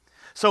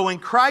 So when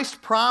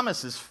Christ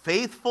promises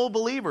faithful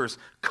believers,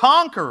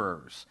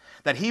 conquerors,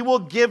 that he will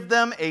give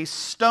them a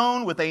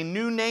stone with a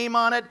new name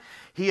on it,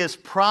 he is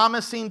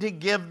promising to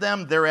give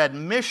them their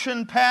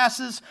admission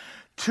passes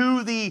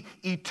to the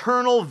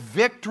eternal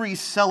victory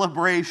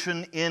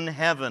celebration in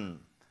heaven.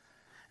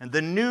 And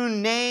the new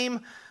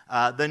name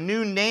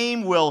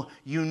will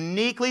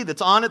uniquely,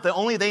 that's on it, that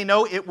only they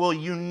know, it will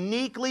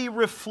uniquely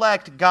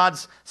reflect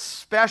God's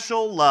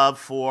special love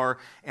for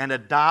and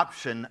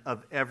adoption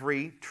of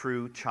every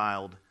true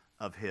child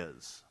of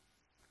his.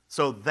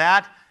 So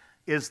that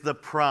is the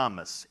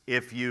promise.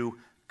 If you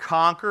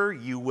conquer,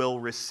 you will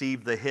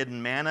receive the hidden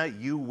manna,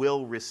 you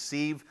will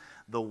receive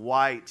the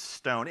white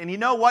stone. And you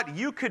know what?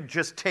 You could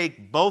just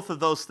take both of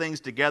those things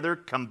together,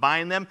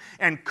 combine them,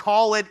 and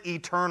call it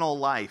eternal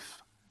life.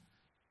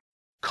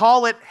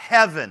 Call it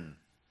heaven.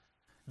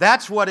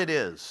 That's what it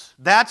is.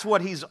 That's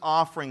what he's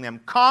offering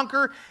them.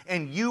 Conquer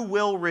and you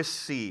will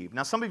receive.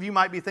 Now some of you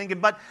might be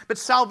thinking, but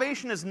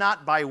salvation is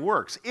not by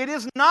works. It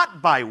is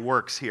not by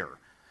works here.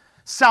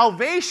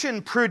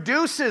 Salvation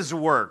produces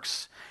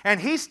works. And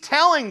he's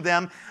telling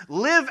them,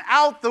 live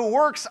out the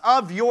works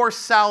of your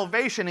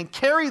salvation and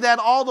carry that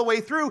all the way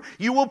through.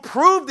 You will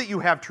prove that you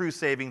have true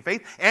saving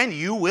faith and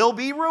you will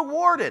be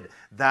rewarded.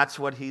 That's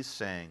what he's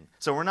saying.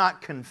 So we're not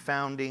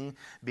confounding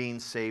being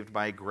saved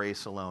by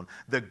grace alone.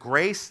 The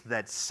grace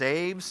that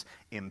saves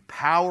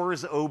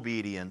empowers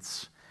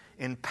obedience,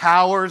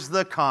 empowers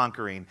the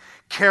conquering,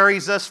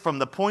 carries us from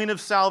the point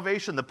of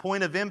salvation, the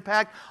point of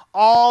impact,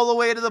 all the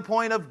way to the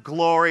point of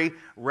glory,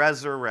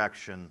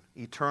 resurrection,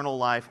 eternal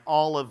life,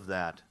 all of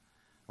that.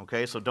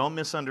 Okay, so don't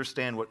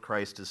misunderstand what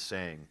Christ is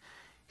saying.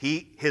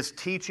 His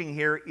teaching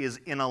here is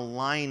in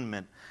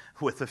alignment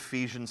with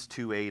Ephesians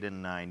 2:8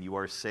 and 9. You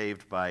are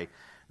saved by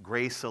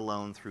grace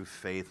alone through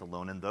faith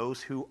alone, and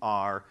those who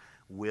are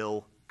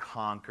will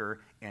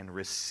conquer and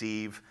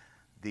receive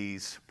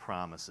these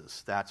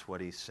promises. That's what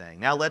he's saying.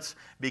 Now let's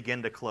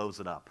begin to close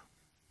it up.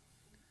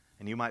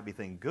 And you might be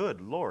thinking,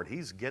 good Lord,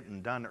 he's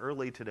getting done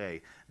early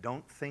today.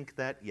 Don't think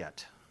that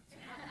yet.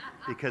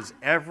 Because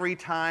every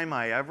time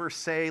I ever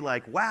say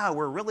like, wow,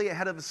 we're really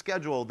ahead of the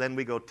schedule, then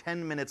we go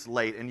 10 minutes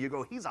late and you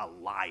go, he's a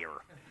liar.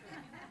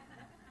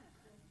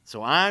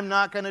 So I'm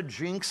not going to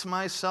jinx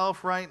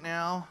myself right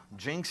now.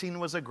 Jinxing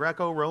was a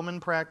Greco-Roman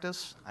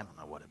practice. I don't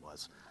know what it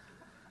was.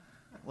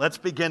 Let's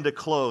begin to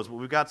close, but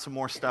we've got some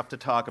more stuff to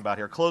talk about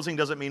here. Closing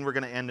doesn't mean we're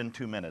going to end in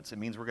 2 minutes. It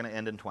means we're going to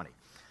end in 20.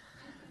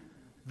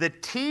 The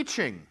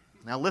teaching,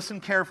 now listen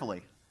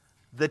carefully,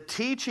 the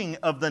teaching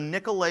of the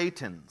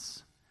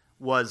Nicolaitans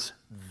was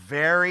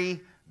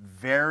very,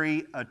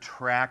 very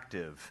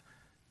attractive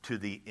to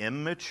the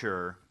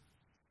immature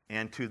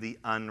and to the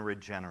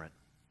unregenerate.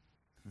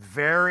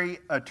 Very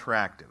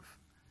attractive.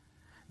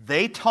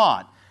 They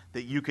taught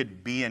that you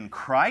could be in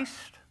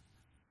Christ,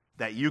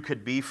 that you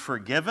could be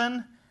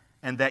forgiven,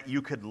 and that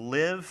you could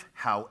live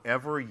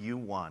however you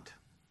want.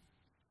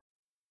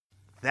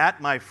 That,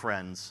 my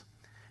friends,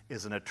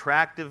 is an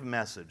attractive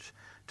message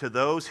to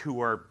those who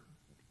are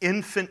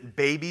infant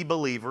baby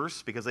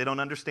believers because they don't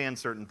understand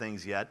certain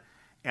things yet,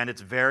 and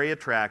it's very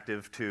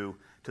attractive to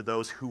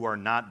those who are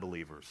not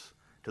believers,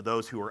 to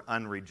those who are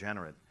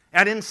unregenerate.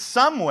 And in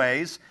some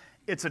ways,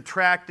 it's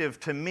attractive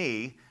to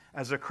me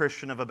as a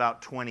Christian of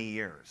about 20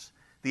 years.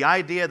 The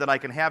idea that I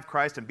can have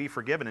Christ and be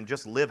forgiven and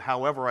just live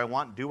however I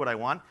want, do what I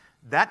want,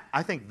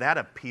 I think that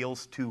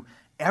appeals to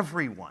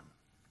everyone.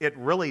 It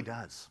really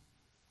does.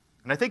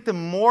 And I think the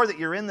more that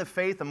you're in the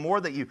faith, the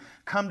more that you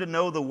come to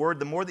know the Word,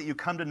 the more that you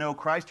come to know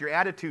Christ, your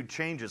attitude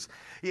changes.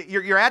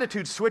 Your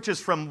attitude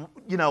switches from,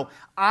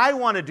 I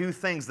want to do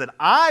things that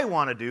I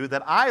want to do,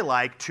 that I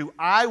like, to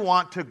I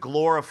want to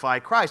glorify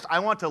Christ. I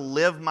want to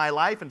live my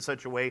life in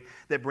such a way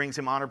that brings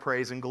Him honor,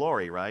 praise, and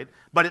glory, right?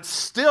 But it's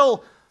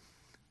still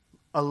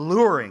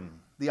alluring,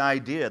 the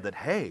idea that,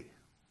 hey,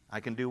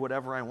 I can do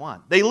whatever I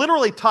want. They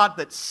literally taught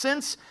that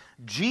since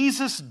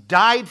Jesus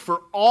died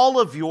for all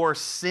of your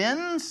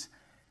sins,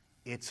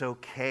 it's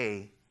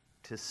okay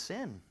to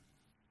sin.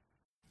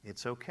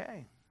 It's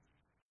okay.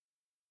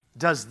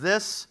 Does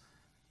this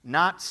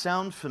not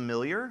sound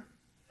familiar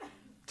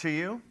to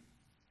you?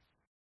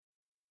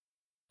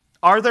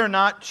 Are there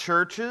not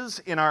churches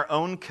in our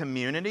own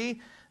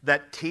community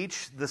that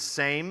teach the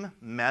same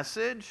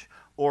message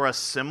or a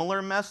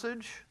similar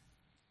message?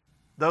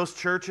 Those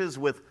churches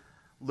with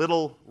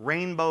little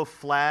rainbow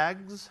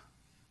flags?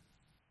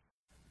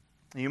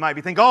 You might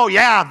be thinking, oh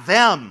yeah,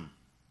 them.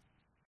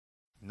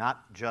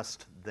 Not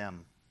just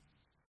them.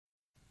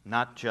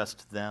 Not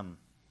just them.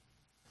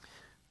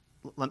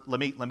 Let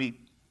me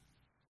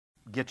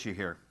get you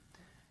here.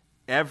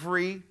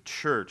 Every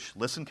church,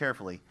 listen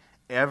carefully,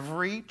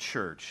 every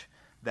church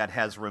that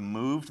has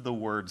removed the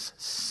words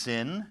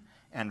sin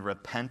and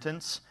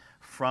repentance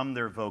from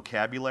their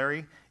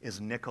vocabulary is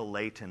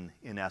Nicolaitan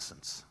in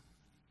essence.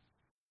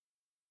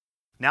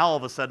 Now all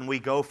of a sudden we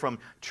go from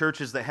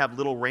churches that have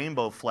little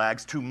rainbow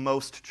flags to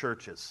most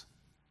churches,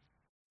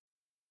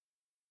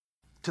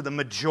 to the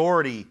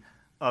majority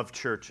of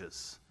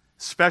churches,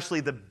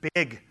 especially the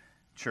big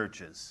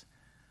churches.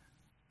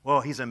 Well,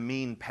 he's a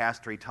mean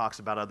pastor. He talks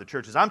about other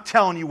churches. I'm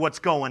telling you what's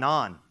going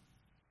on.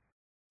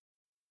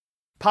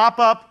 Pop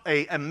up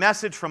a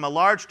message from a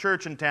large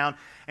church in town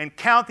and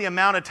count the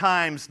amount of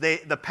times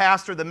the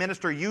pastor, the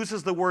minister,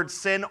 uses the word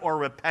sin or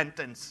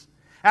repentance.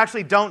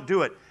 Actually, don't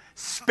do it.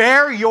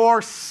 Spare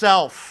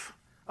yourself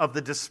of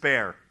the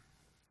despair.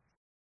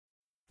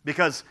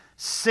 Because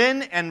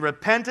sin and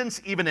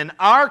repentance, even in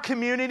our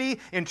community,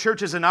 in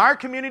churches in our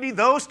community,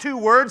 those two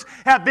words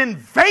have been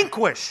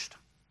vanquished,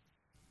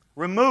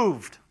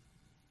 removed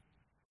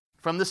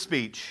from the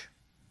speech.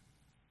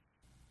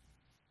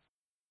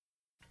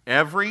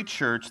 Every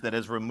church that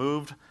has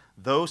removed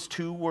those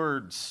two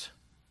words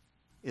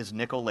is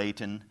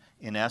Nicolaitan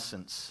in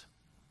essence.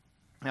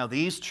 Now,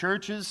 these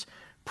churches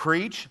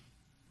preach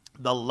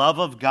the love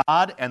of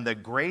God and the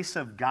grace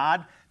of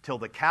God till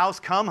the cows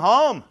come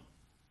home.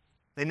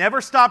 They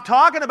never stop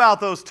talking about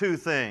those two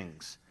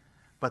things.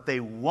 But they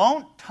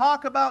won't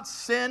talk about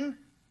sin,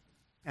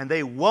 and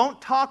they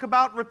won't talk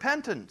about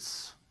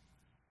repentance.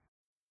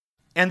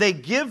 And they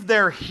give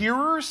their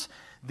hearers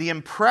the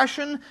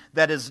impression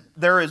that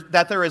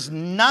there is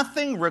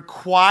nothing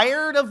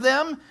required of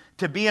them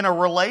to be in a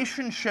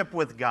relationship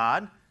with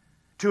God,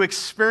 to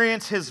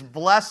experience His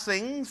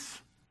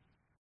blessings.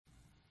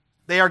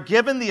 They are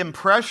given the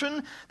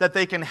impression that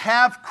they can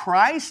have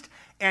Christ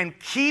and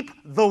keep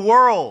the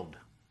world.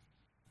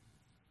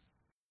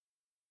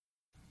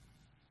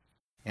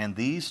 And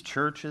these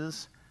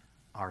churches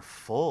are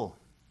full.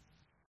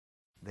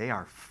 They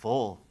are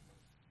full.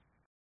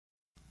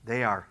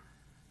 They are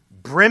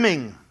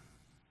brimming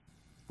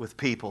with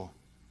people.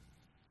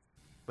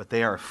 But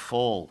they are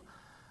full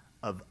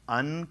of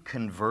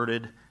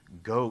unconverted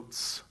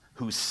goats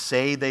who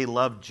say they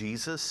love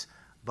Jesus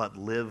but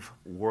live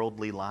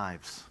worldly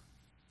lives.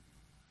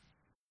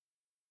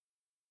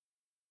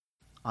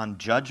 On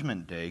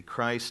Judgment Day,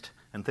 Christ,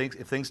 and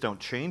if things don't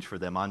change for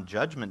them, on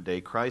Judgment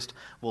Day, Christ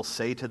will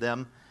say to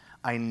them,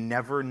 I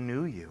never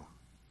knew you.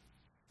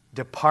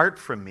 Depart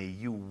from me,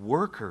 you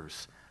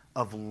workers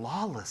of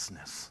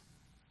lawlessness.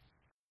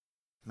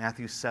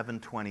 Matthew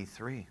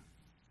 7:23.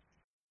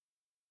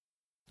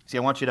 See,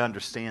 I want you to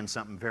understand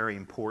something very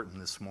important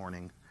this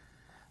morning.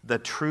 The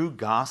true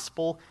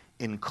gospel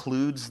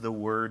includes the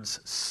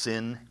words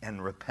sin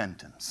and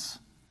repentance.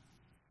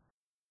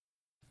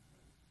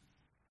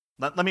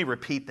 Let me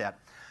repeat that.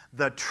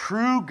 The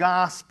true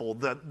gospel,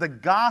 the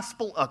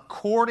gospel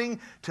according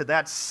to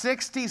that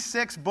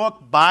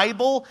 66-book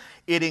Bible,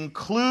 it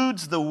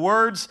includes the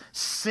words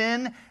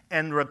sin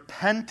and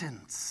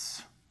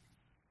repentance.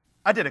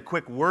 I did a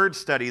quick word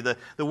study. The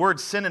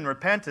words sin and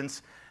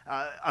repentance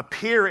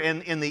appear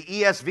in the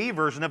ESV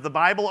version of the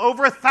Bible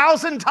over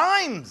 1,000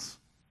 times.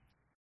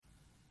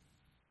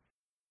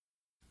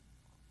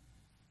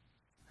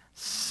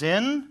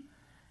 Sin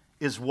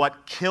is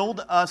what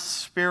killed us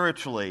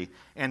spiritually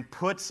and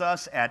puts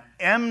us at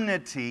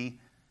enmity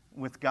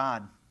with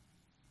God.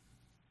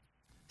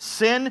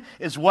 Sin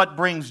is what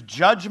brings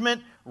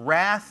judgment,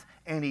 wrath,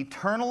 and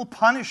eternal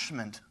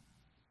punishment.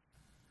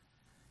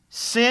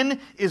 Sin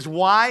is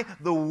why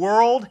the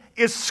world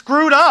is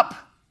screwed up.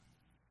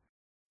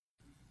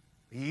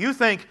 You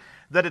think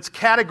that it's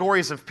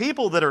categories of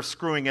people that are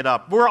screwing it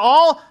up. We're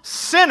all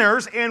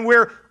sinners and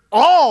we're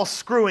all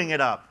screwing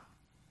it up.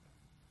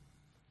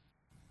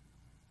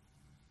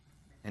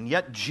 And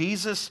yet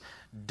Jesus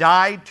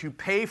died to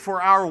pay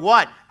for our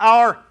what?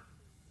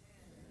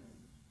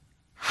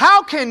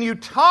 How can you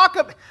talk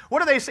about, what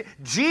do they say?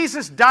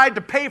 Jesus died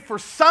to pay for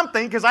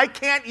something because I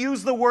can't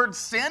use the word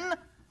sin?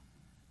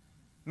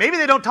 Maybe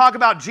they don't talk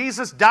about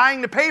Jesus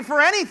dying to pay for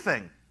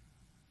anything.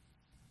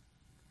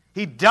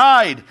 He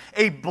died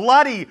a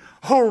bloody,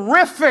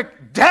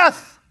 horrific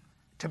death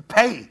to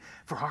pay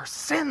for our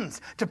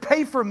sins, to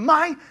pay for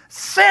my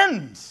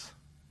sins.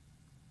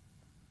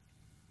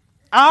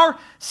 Our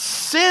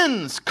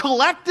sins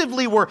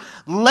collectively were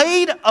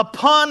laid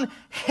upon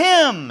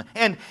Him,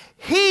 and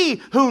He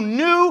who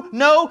knew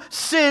no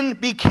sin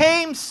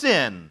became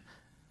sin,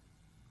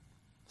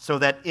 so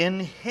that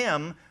in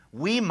Him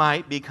we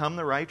might become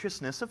the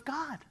righteousness of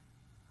God.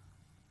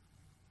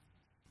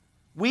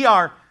 We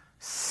are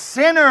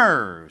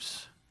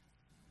sinners,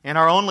 and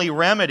our only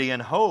remedy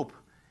and hope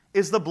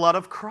is the blood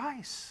of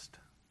Christ.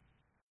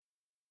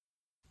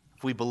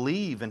 If we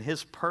believe in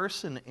His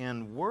person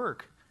and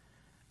work,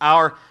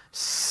 our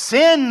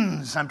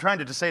sins, I'm trying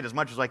to say it as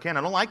much as I can.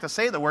 I don't like to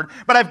say the word,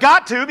 but I've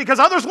got to because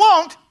others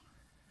won't.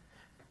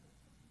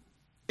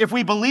 If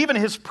we believe in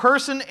His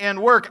person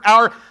and work,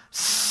 our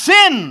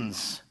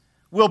sins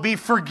will be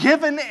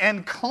forgiven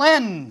and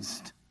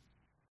cleansed.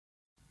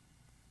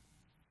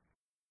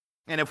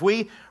 And if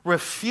we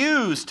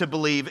refuse to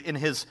believe in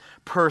His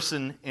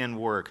person and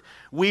work,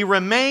 we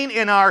remain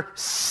in our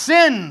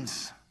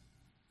sins,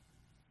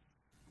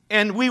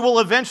 and we will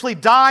eventually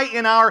die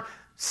in our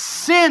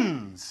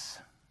sins.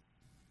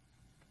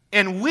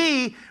 And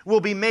we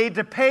will be made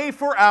to pay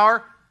for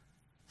our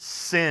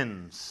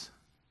sins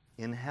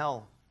in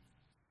hell.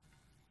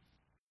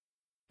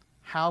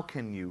 How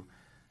can you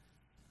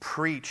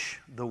preach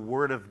the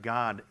Word of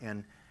God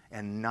and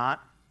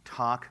not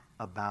talk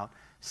about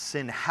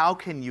sin? How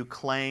can you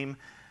claim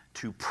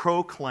to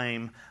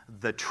proclaim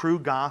the true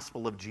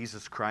gospel of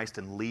Jesus Christ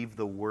and leave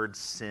the word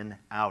sin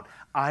out?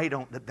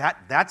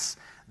 That's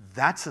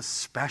a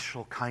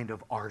special kind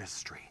of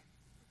artistry.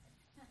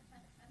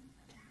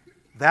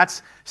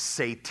 That's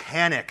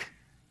satanic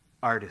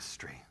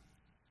artistry.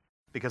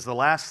 Because the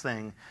last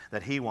thing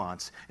that He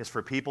wants is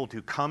for people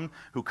who come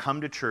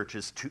to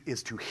churches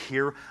to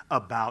hear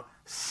about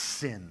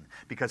sin.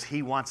 Because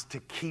He wants to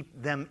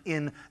keep them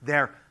in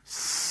their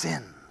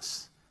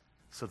sins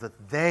so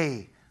that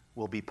they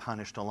will be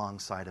punished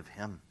alongside of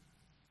Him.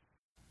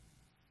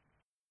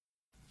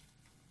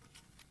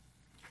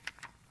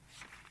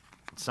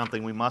 It's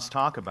something we must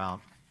talk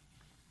about.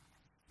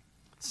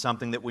 It's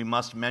something that we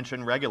must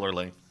mention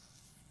regularly.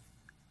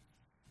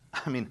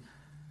 I mean,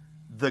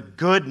 the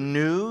good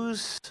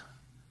news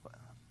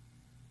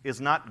is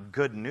not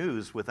good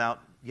news without,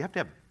 you have to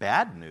have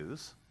bad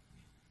news.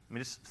 I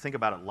mean, just think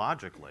about it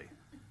logically.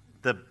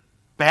 The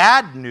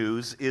bad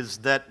news is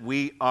that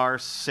we are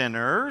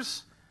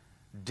sinners,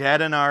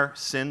 dead in our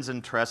sins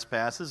and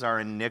trespasses, our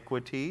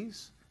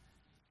iniquities,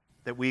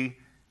 that we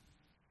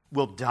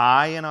will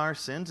die in our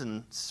sins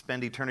and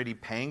spend eternity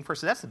paying for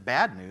sin. That's the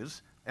bad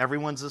news.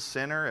 Everyone's a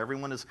sinner.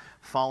 Everyone has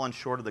fallen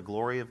short of the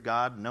glory of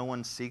God. No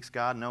one seeks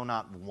God. No,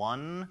 not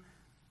one.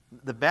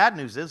 The bad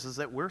news is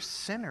that we're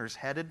sinners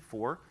headed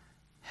for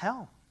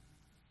hell.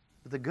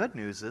 But the good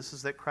news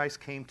is that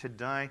Christ came to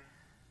die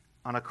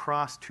on a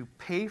cross to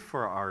pay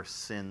for our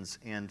sins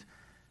and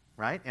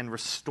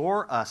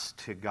restore us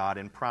to God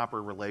in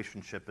proper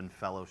relationship and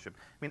fellowship.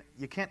 I mean,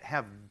 you can't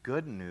have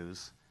good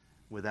news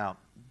without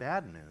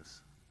bad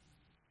news.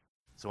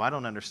 So I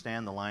don't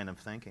understand the line of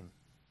thinking.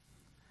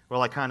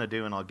 Well, I kind of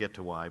do, and I'll get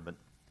to why, but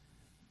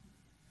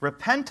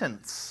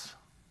repentance,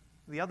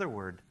 the other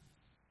word.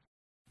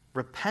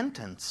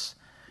 Repentance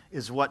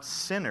is what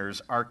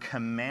sinners are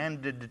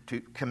commanded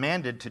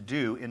to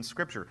do in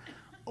Scripture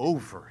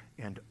over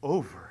and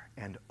over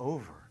and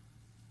over.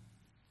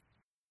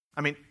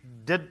 I mean,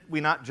 did we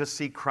not just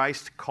see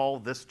Christ call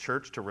this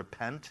church to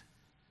repent?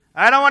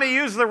 I don't want to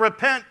use the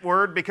repent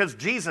word because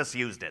Jesus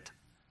used it.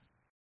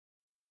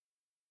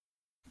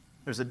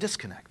 There's a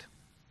disconnect.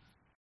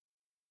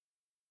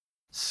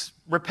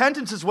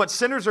 Repentance is what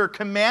sinners are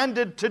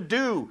commanded to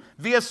do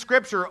via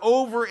Scripture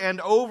over and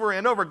over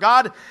and over.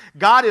 God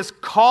is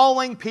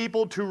calling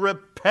people to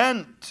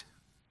repent.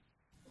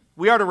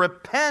 We are to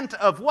repent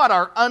of what?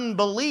 Our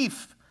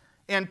unbelief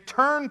and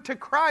turn to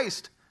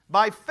Christ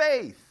by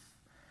faith.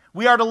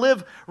 We are to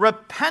live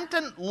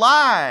repentant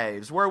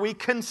lives where we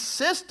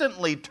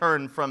consistently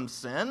turn from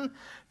sin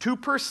to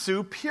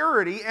pursue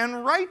purity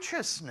and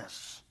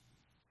righteousness.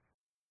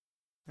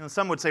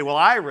 Some would say, well,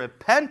 I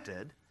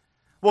repented.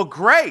 Well,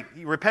 great.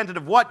 You repented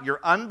of what? Your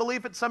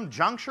unbelief at some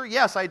juncture?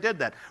 Yes, I did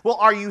that. Well,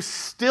 are you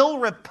still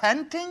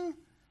repenting?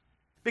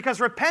 Because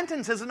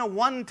repentance isn't a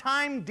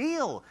one-time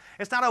deal.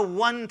 It's not a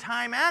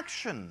one-time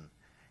action.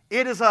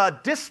 It is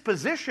a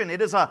disposition. It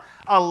is a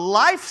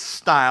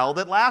lifestyle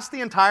that lasts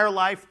the entire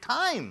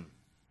lifetime.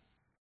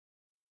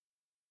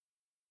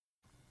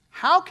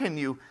 How can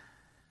you...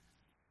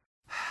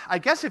 I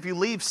guess if you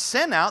leave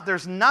sin out,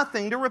 there's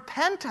nothing to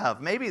repent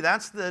of. Maybe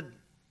that's the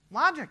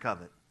logic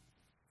of it.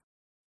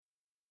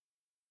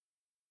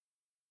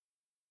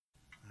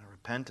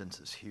 Repentance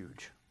is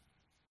huge.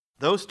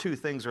 Those two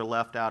things are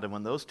left out, and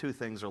when those two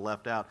things are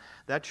left out,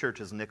 that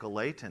church is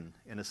Nicolaitan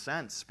in a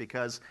sense,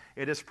 because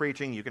it is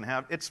preaching,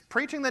 it's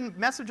preaching the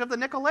message of the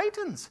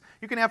Nicolaitans.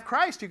 You can have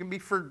Christ, you can be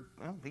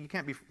you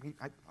can't be,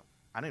 I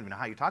don't even know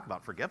how you talk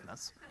about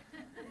forgiveness.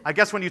 I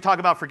guess when you talk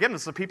about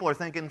forgiveness, the people are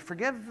thinking,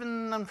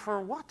 forgiven them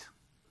for what?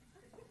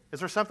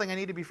 Is there something I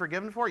need to be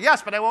forgiven for?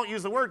 Yes, but I won't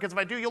use the word, because if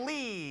I do, you'll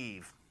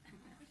leave.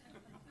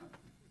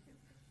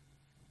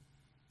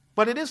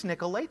 But it is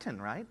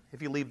Nicolaitan, right?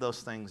 If you leave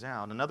those things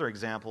out. Another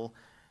example,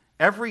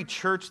 every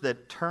church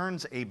that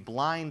turns a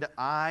blind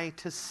eye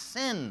to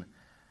sin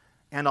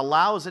and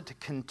allows it to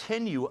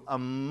continue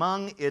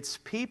among its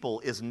people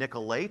is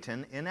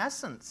Nicolaitan in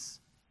essence.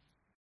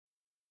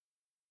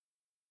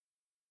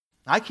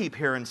 I keep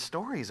hearing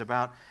stories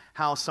about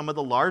how some of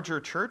the larger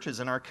churches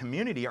in our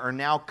community are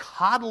now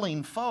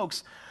coddling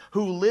folks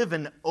who live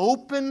in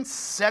open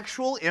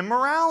sexual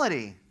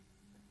immorality.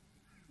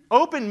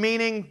 Open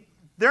meaning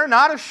they're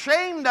not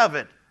ashamed of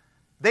it.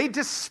 They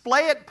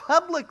display it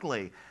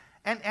publicly.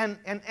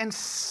 And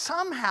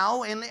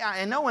somehow, and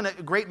I know in a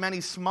great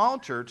many small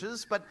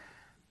churches, but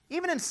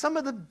even in some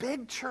of the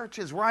big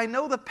churches where I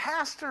know the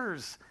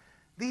pastors,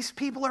 these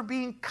people are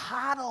being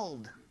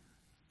coddled.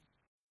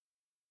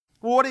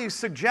 Well, what do you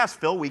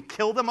suggest, Phil? We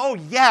kill them? Oh,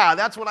 yeah,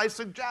 that's what I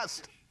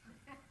suggest.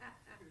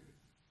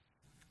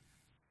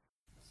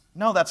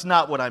 No, that's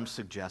not what I'm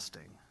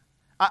suggesting.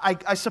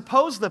 I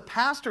suppose the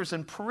pastors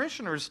and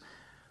parishioners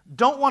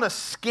don't want to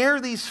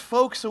scare these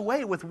folks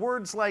away with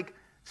words like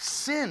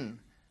sin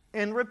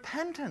and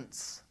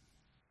repentance.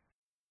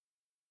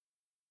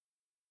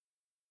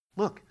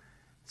 Look,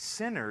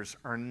 sinners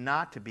are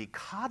not to be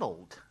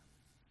coddled.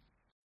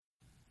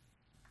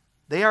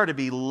 They are to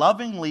be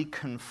lovingly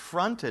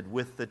confronted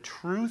with the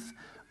truth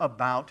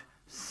about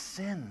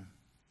sin.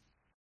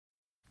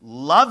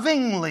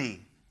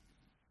 Lovingly.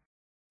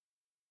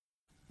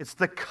 It's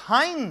the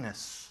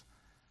kindness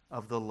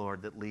of the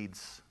Lord that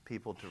leads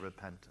people to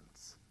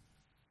repentance.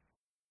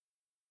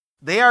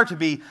 They are to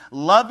be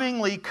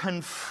lovingly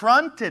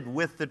confronted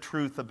with the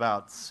truth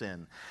about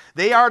sin.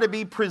 They are to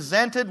be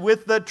presented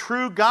with the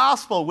true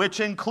gospel, which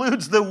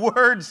includes the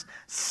words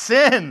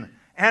sin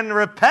and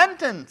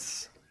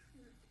repentance.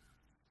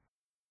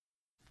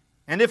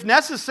 And if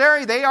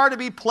necessary, they are to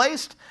be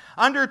placed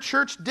under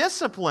church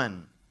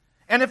discipline.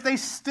 And if they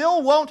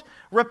still won't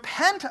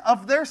repent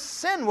of their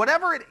sin,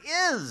 whatever it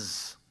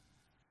is,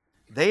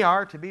 they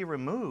are to be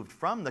removed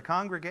from the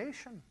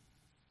congregation.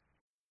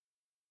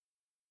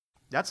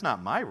 That's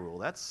not my rule.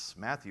 That's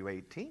Matthew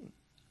 18.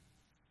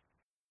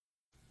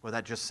 Well,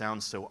 that just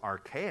sounds so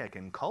archaic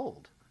and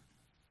cold.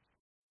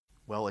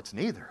 Well, it's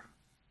neither.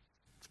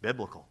 It's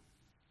biblical.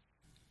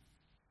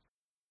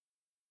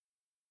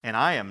 And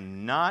I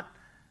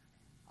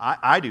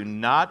do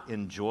not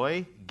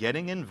enjoy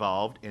getting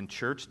involved in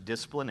church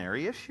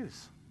disciplinary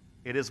issues.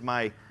 It is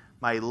my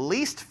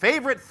least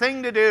favorite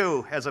thing to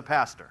do as a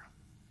pastor.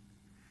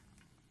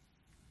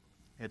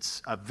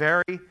 It's a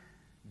very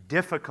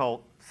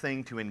difficult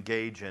thing to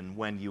engage in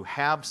when you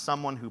have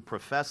someone who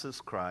professes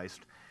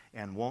Christ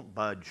and won't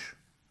budge.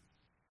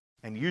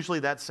 And usually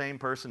that same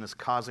person is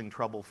causing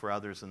trouble for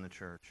others in the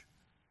church.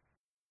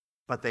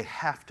 But they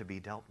have to be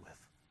dealt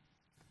with.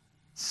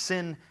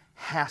 Sin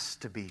has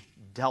to be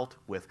dealt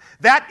with.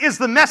 That is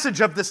the message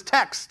of this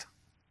text.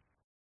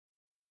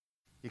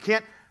 You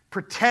can't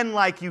pretend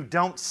like you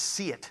don't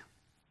see it.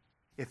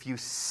 If you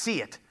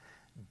see it,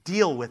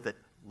 deal with it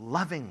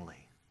lovingly.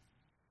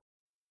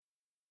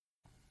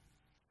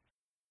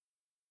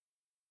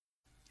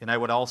 And I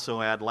would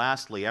also add,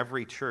 lastly,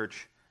 every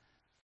church,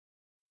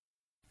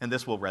 and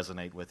this will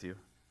resonate with you,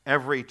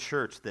 every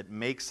church that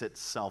makes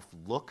itself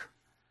look,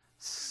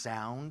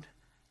 sound,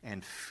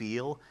 and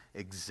feel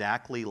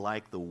exactly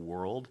like the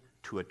world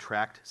to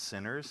attract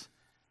sinners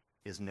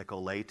is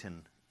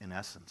Nicolaitan in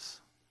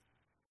essence.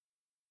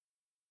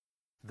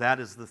 That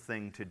is the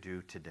thing to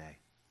do today.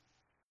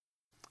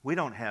 We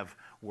don't have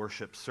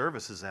worship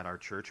services at our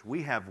church.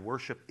 We have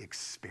worship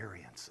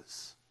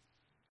experiences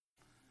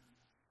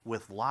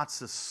with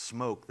lots of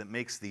smoke that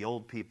makes the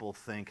old people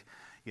think,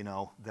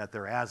 that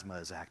their asthma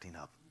is acting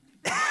up.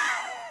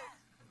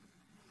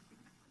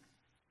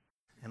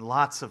 And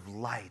lots of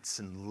lights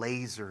and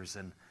lasers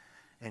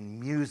and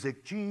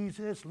music.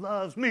 Jesus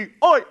loves me.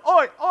 Oi,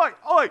 oi, oi,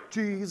 oi,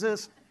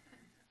 Jesus.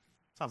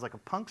 Sounds like a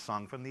punk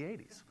song from the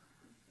 80s,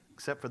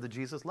 except for the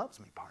Jesus loves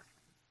me part.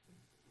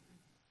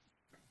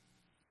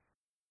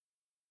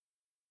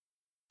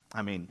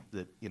 I mean,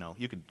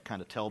 you could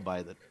kind of tell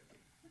by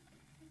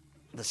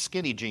the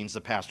skinny jeans the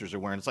pastors are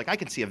wearing. It's like I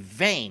can see a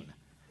vein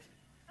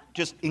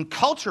just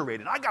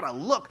enculturated. I gotta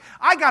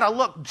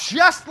look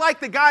just like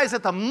the guys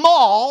at the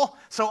mall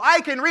so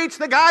I can reach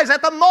the guys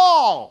at the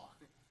mall.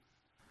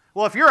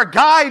 Well, if you're a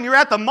guy and you're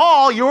at the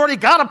mall, you already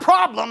got a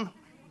problem.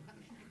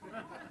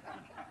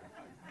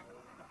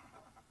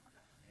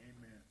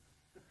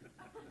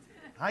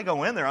 I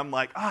go in there, I'm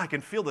like, I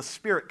can feel the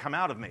Spirit come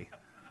out of me.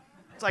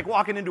 It's like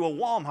walking into a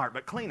Walmart,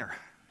 but cleaner.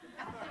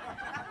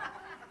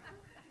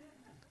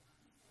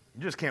 You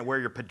just can't wear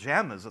your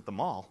pajamas at the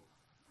mall.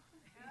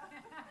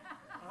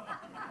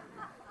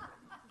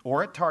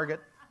 or at Target.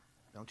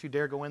 Don't you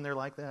dare go in there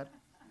like that.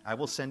 I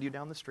will send you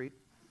down the street.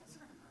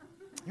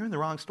 You're in the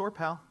wrong store,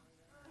 pal.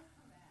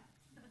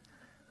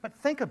 But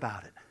think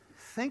about it.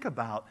 Think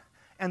about,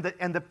 and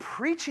the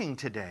preaching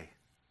today.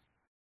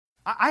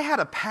 I had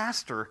a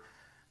pastor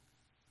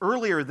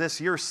earlier this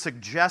year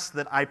suggest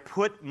that I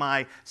put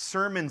my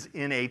sermons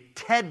in a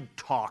TED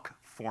Talk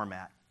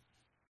format.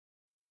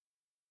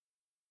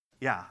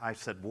 Yeah, I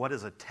said, what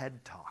is a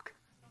TED Talk?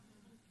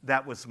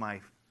 That was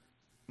my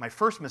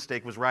first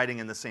mistake was riding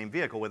in the same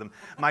vehicle with him.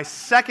 My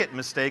second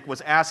mistake was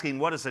asking,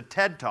 what is a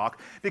TED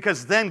Talk?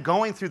 Because then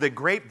going through the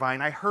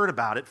grapevine, I heard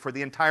about it for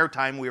the entire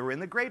time we were in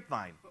the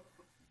grapevine.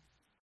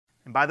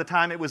 And by the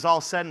time it was all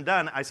said and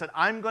done, I said,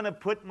 I'm going to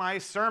put my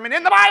sermon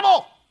in the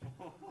Bible.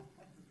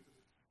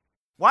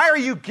 Why are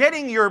you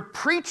getting your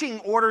preaching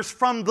orders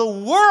from the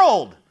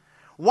world?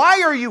 Why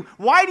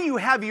do you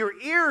have your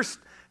ears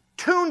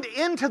tuned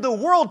into the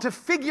world to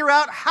figure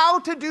out how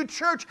to do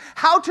church,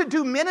 how to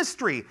do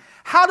ministry,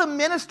 how to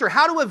minister,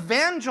 how to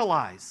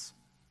evangelize?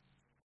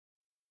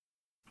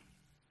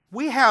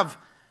 We have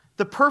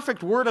the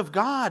perfect Word of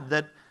God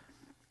that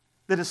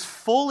is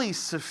fully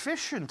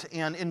sufficient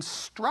and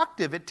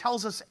instructive. It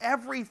tells us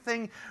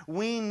everything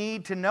we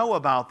need to know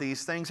about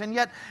these things. And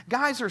yet,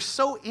 guys are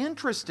so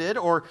interested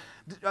or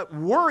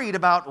worried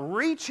about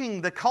reaching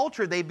the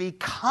culture, they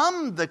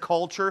become the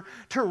culture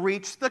to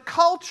reach the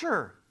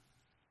culture.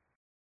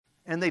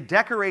 And they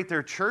decorate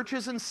their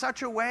churches in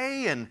such a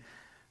way and,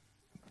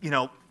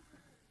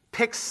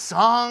 pick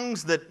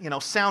songs that,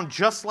 sound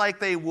just like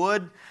they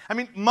would. I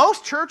mean,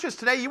 most churches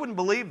today, you wouldn't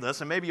believe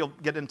this, and maybe you'll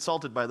get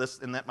insulted by this,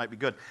 and that might be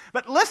good.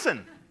 But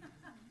listen,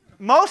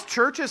 most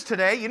churches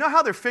today, you know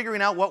how they're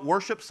figuring out what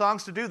worship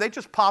songs to do? They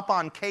just pop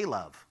on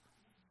K-Love.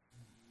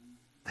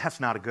 That's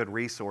not a good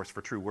resource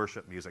for true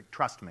worship music,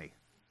 trust me.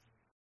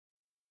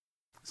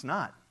 It's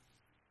not.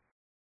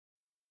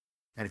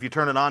 And if you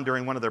turn it on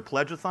during one of their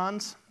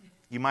pledge-a-thons,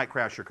 you might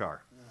crash your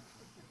car.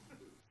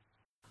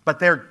 But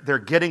they're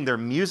getting their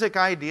music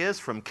ideas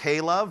from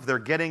K-Love. They're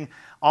getting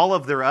all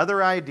of their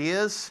other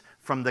ideas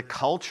from the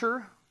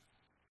culture,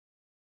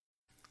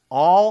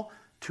 all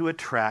to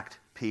attract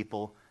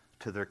people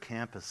to their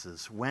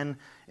campuses, when,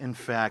 in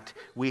fact,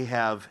 we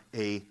have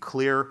a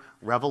clear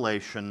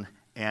revelation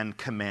and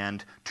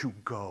command to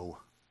go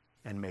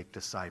and make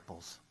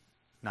disciples,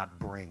 not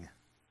bring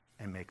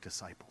and make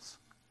disciples.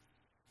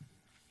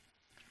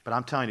 But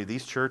I'm telling you,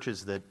 these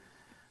churches that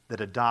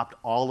adopt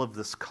all of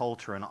this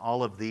culture and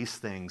all of these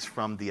things,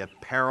 from the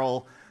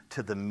apparel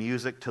to the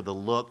music to the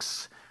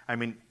looks. I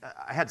mean,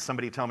 I had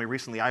somebody tell me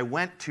recently, I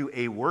went to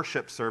a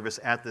worship service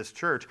at this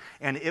church,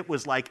 and it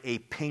was like a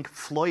Pink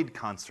Floyd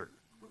concert.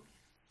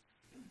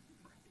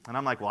 And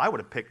I'm like, well, I would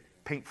have picked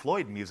Pink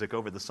Floyd music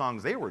over the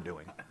songs they were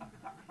doing.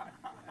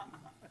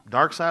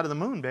 Dark Side of the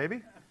Moon,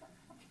 baby.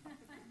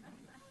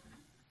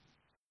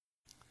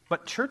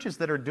 But churches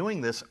that are doing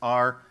this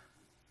are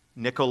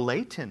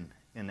Nicolaitan,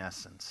 in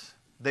essence.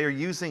 They are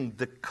using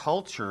the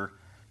culture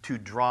to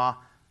draw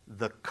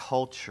the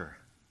culture.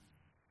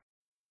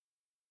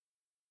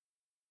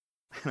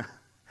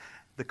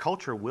 The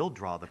culture will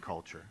draw the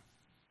culture.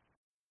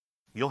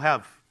 You'll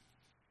have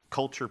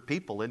culture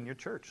people in your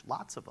church,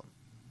 lots of them.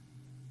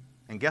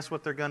 And guess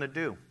what they're going to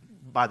do?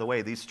 By the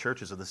way, these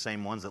churches are the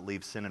same ones that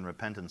leave sin and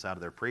repentance out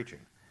of their preaching,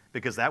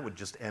 because that would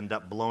just end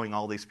up blowing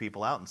all these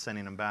people out and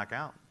sending them back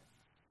out.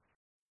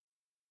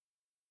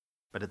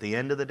 But at the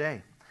end of the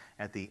day,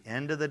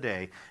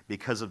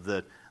 because of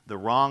the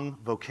wrong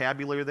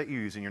vocabulary that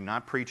you're using, you're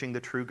not preaching the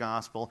true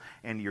gospel,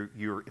 and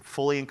you're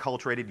fully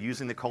enculturated,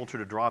 using the culture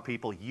to draw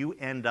people, you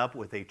end up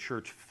with a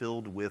church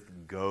filled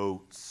with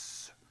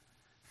goats,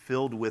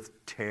 filled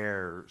with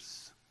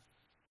tares.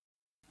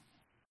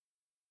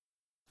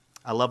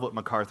 I love what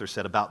MacArthur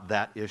said about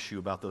that issue,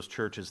 about those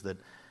churches that,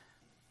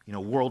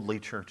 worldly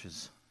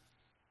churches.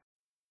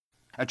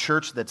 A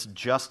church that's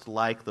just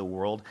like the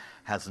world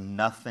has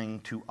nothing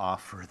to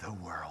offer the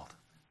world.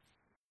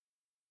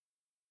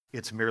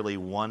 It's merely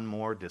one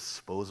more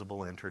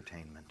disposable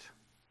entertainment.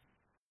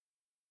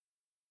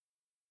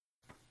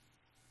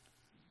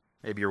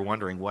 Maybe you're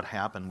wondering what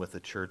happened with the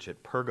church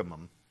at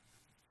Pergamum.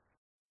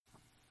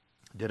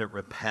 Did it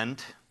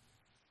repent?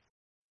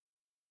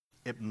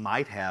 It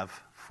might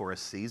have for a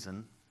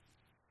season.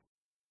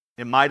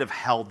 It might have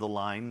held the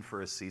line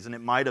for a season.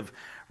 It might have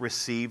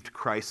received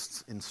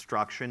Christ's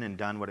instruction and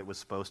done what it was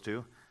supposed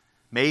to.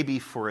 Maybe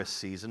for a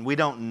season. We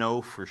don't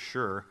know for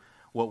sure.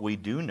 What we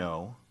do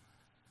know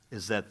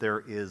is that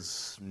there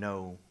is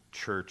no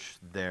church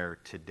there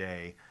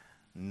today,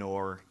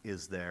 nor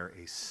is there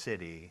a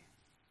city.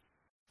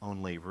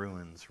 Only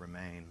ruins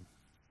remain.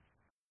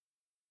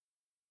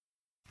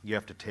 You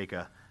have to take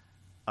a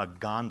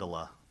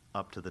gondola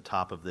up to the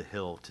top of the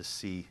hill to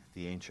see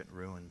the ancient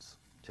ruins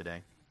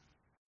today.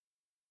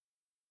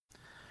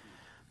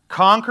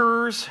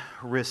 Conquerors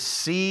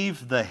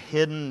receive the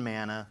hidden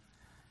manna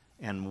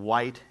and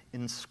white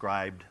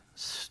inscribed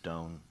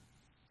stone.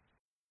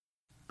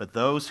 But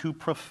those who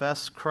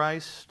profess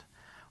Christ,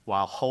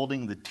 while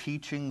holding the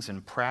teachings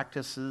and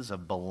practices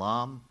of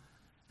Balaam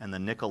and the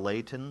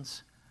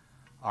Nicolaitans,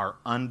 are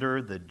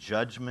under the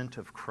judgment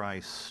of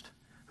Christ,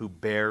 who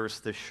bears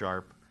the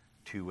sharp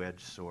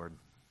two-edged sword.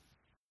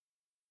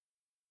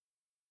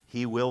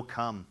 He will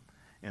come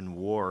and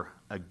war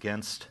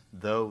against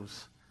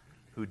those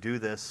who do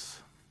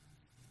this.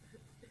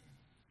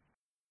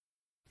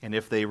 And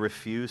if they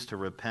refuse to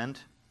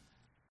repent,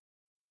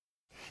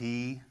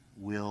 he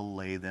will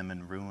lay them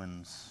in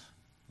ruins,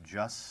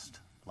 just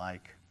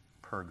like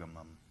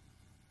Pergamum.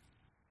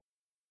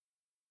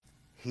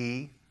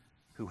 He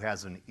who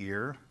has an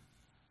ear,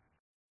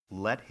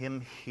 let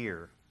him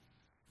hear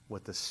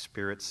what the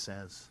Spirit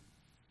says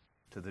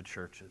to the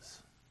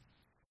churches.